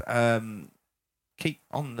keep on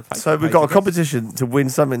the Facebook So we've page, got I a guess. competition to win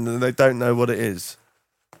something that they don't know what it is.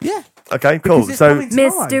 Yeah. Okay, cool. Because it's So coming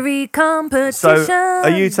tomorrow. Mystery competition. are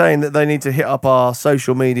you saying that they need to hit up our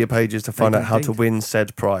social media pages to find They out do how to indeed. win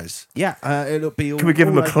said prize? Yeah, it'll be all. Can we give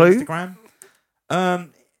all them a over clue? Instagram.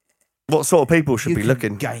 What sort of people should You be can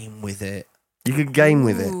looking? game with it. You can game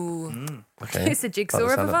with it. Ooh. Okay. It's a jigsaw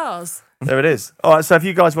Like the of a sound of- vase. There it is. All right, so if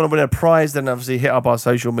you guys want to win a prize, then obviously hit up our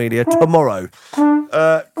social media tomorrow.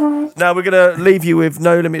 Now we're going to leave you with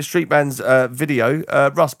No Limit Street Band's video.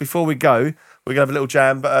 Russ, before we go, we're going to have a little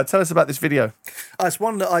jam, but tell us about this video. It's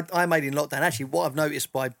one that I made in lockdown. Actually, what I've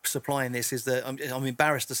noticed by supplying this is that I'm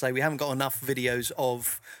embarrassed to say we haven't got enough videos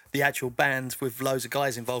of the actual band with loads of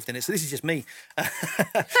guys involved in it. So this is just me. But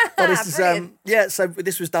this is so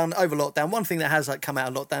this was done over lockdown. One thing that has come out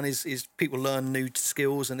of lockdown is people learn new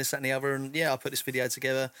skills and this, that, and the other. And I put this video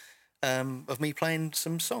together of me playing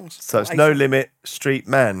some songs. So it's No Limit Street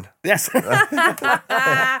Man. Yes.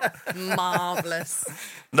 Marvellous.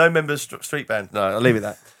 No members street band. No, I'll leave it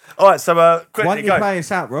that. All right, so quickly Why don't you go. play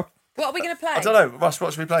us out, Rob? What are we going to play? I don't know. Russ,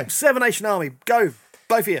 what should we play? Seven Nation Army. Go.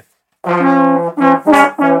 Both of you.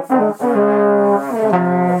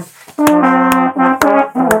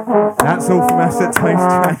 That's all from us at Toast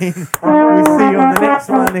Train. We'll see you on the next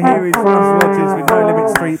one. Here is Russ Rogers with No Limit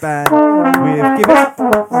Street Band with Give It Up.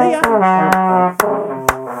 See ya.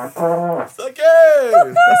 Thank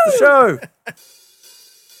you. That's the show.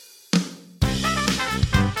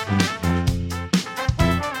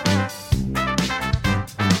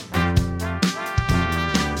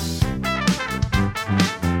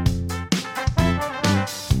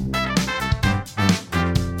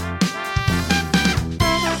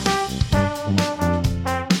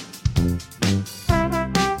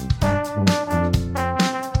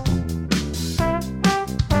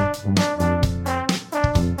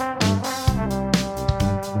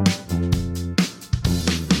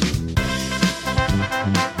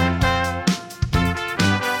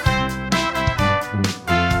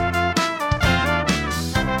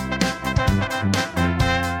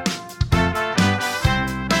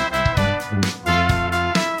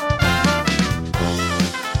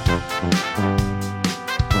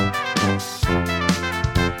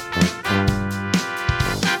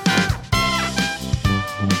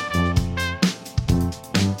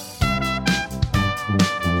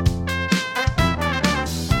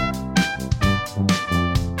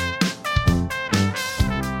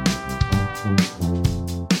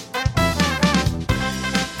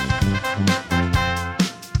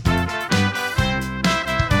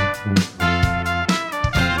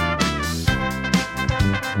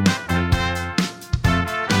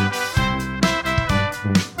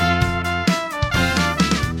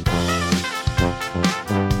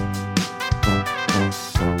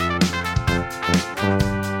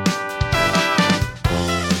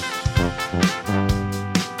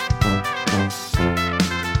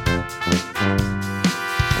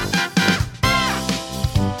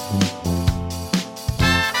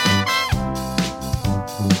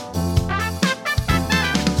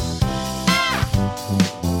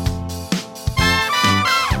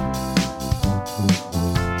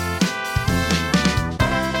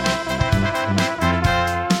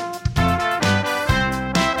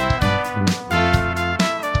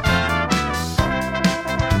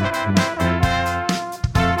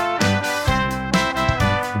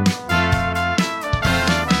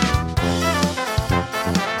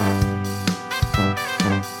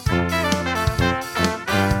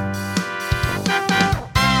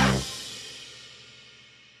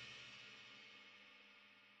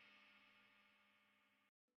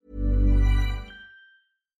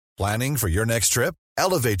 Planning for your next trip?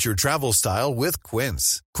 Elevate your travel style with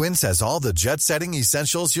Quince. Quince has all the jet-setting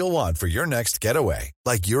essentials you'll want for your next getaway,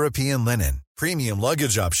 like European linen, premium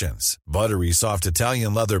luggage options, buttery soft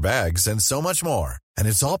Italian leather bags, and so much more. And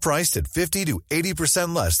it's all priced at 50 to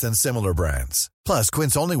 80% less than similar brands. Plus,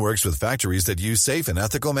 Quince only works with factories that use safe and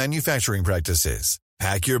ethical manufacturing practices.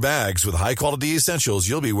 Pack your bags with high-quality essentials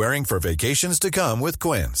you'll be wearing for vacations to come with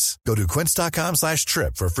Quince. Go to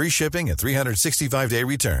quince.com/trip for free shipping and 365-day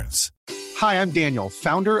returns. Hi, I'm Daniel,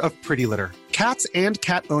 founder of Pretty Litter. Cats and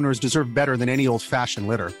cat owners deserve better than any old-fashioned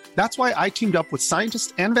litter. That's why I teamed up with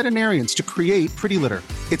scientists and veterinarians to create Pretty Litter.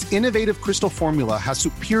 Its innovative crystal formula has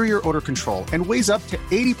superior odor control and weighs up to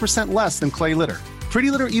 80% less than clay litter. Pretty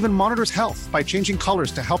Litter even monitors health by changing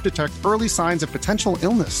colors to help detect early signs of potential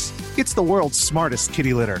illness. It's the world's smartest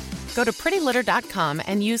kitty litter. Go to prettylitter.com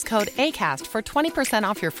and use code ACAST for 20%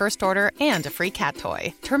 off your first order and a free cat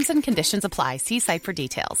toy. Terms and conditions apply. See site for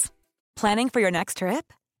details. Planning for your next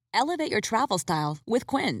trip? Elevate your travel style with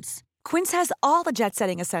Quince. Quince has all the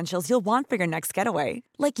jet-setting essentials you'll want for your next getaway,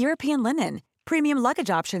 like European linen, premium luggage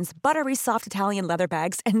options, buttery soft Italian leather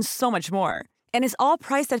bags, and so much more. And is all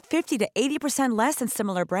priced at 50 to 80% less than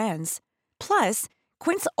similar brands. Plus,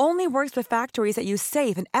 Quince only works with factories that use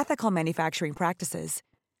safe and ethical manufacturing practices.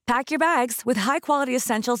 Pack your bags with high-quality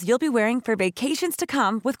essentials you'll be wearing for vacations to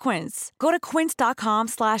come with Quince. Go to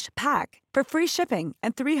quince.com/pack for free shipping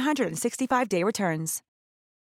and 365-day returns.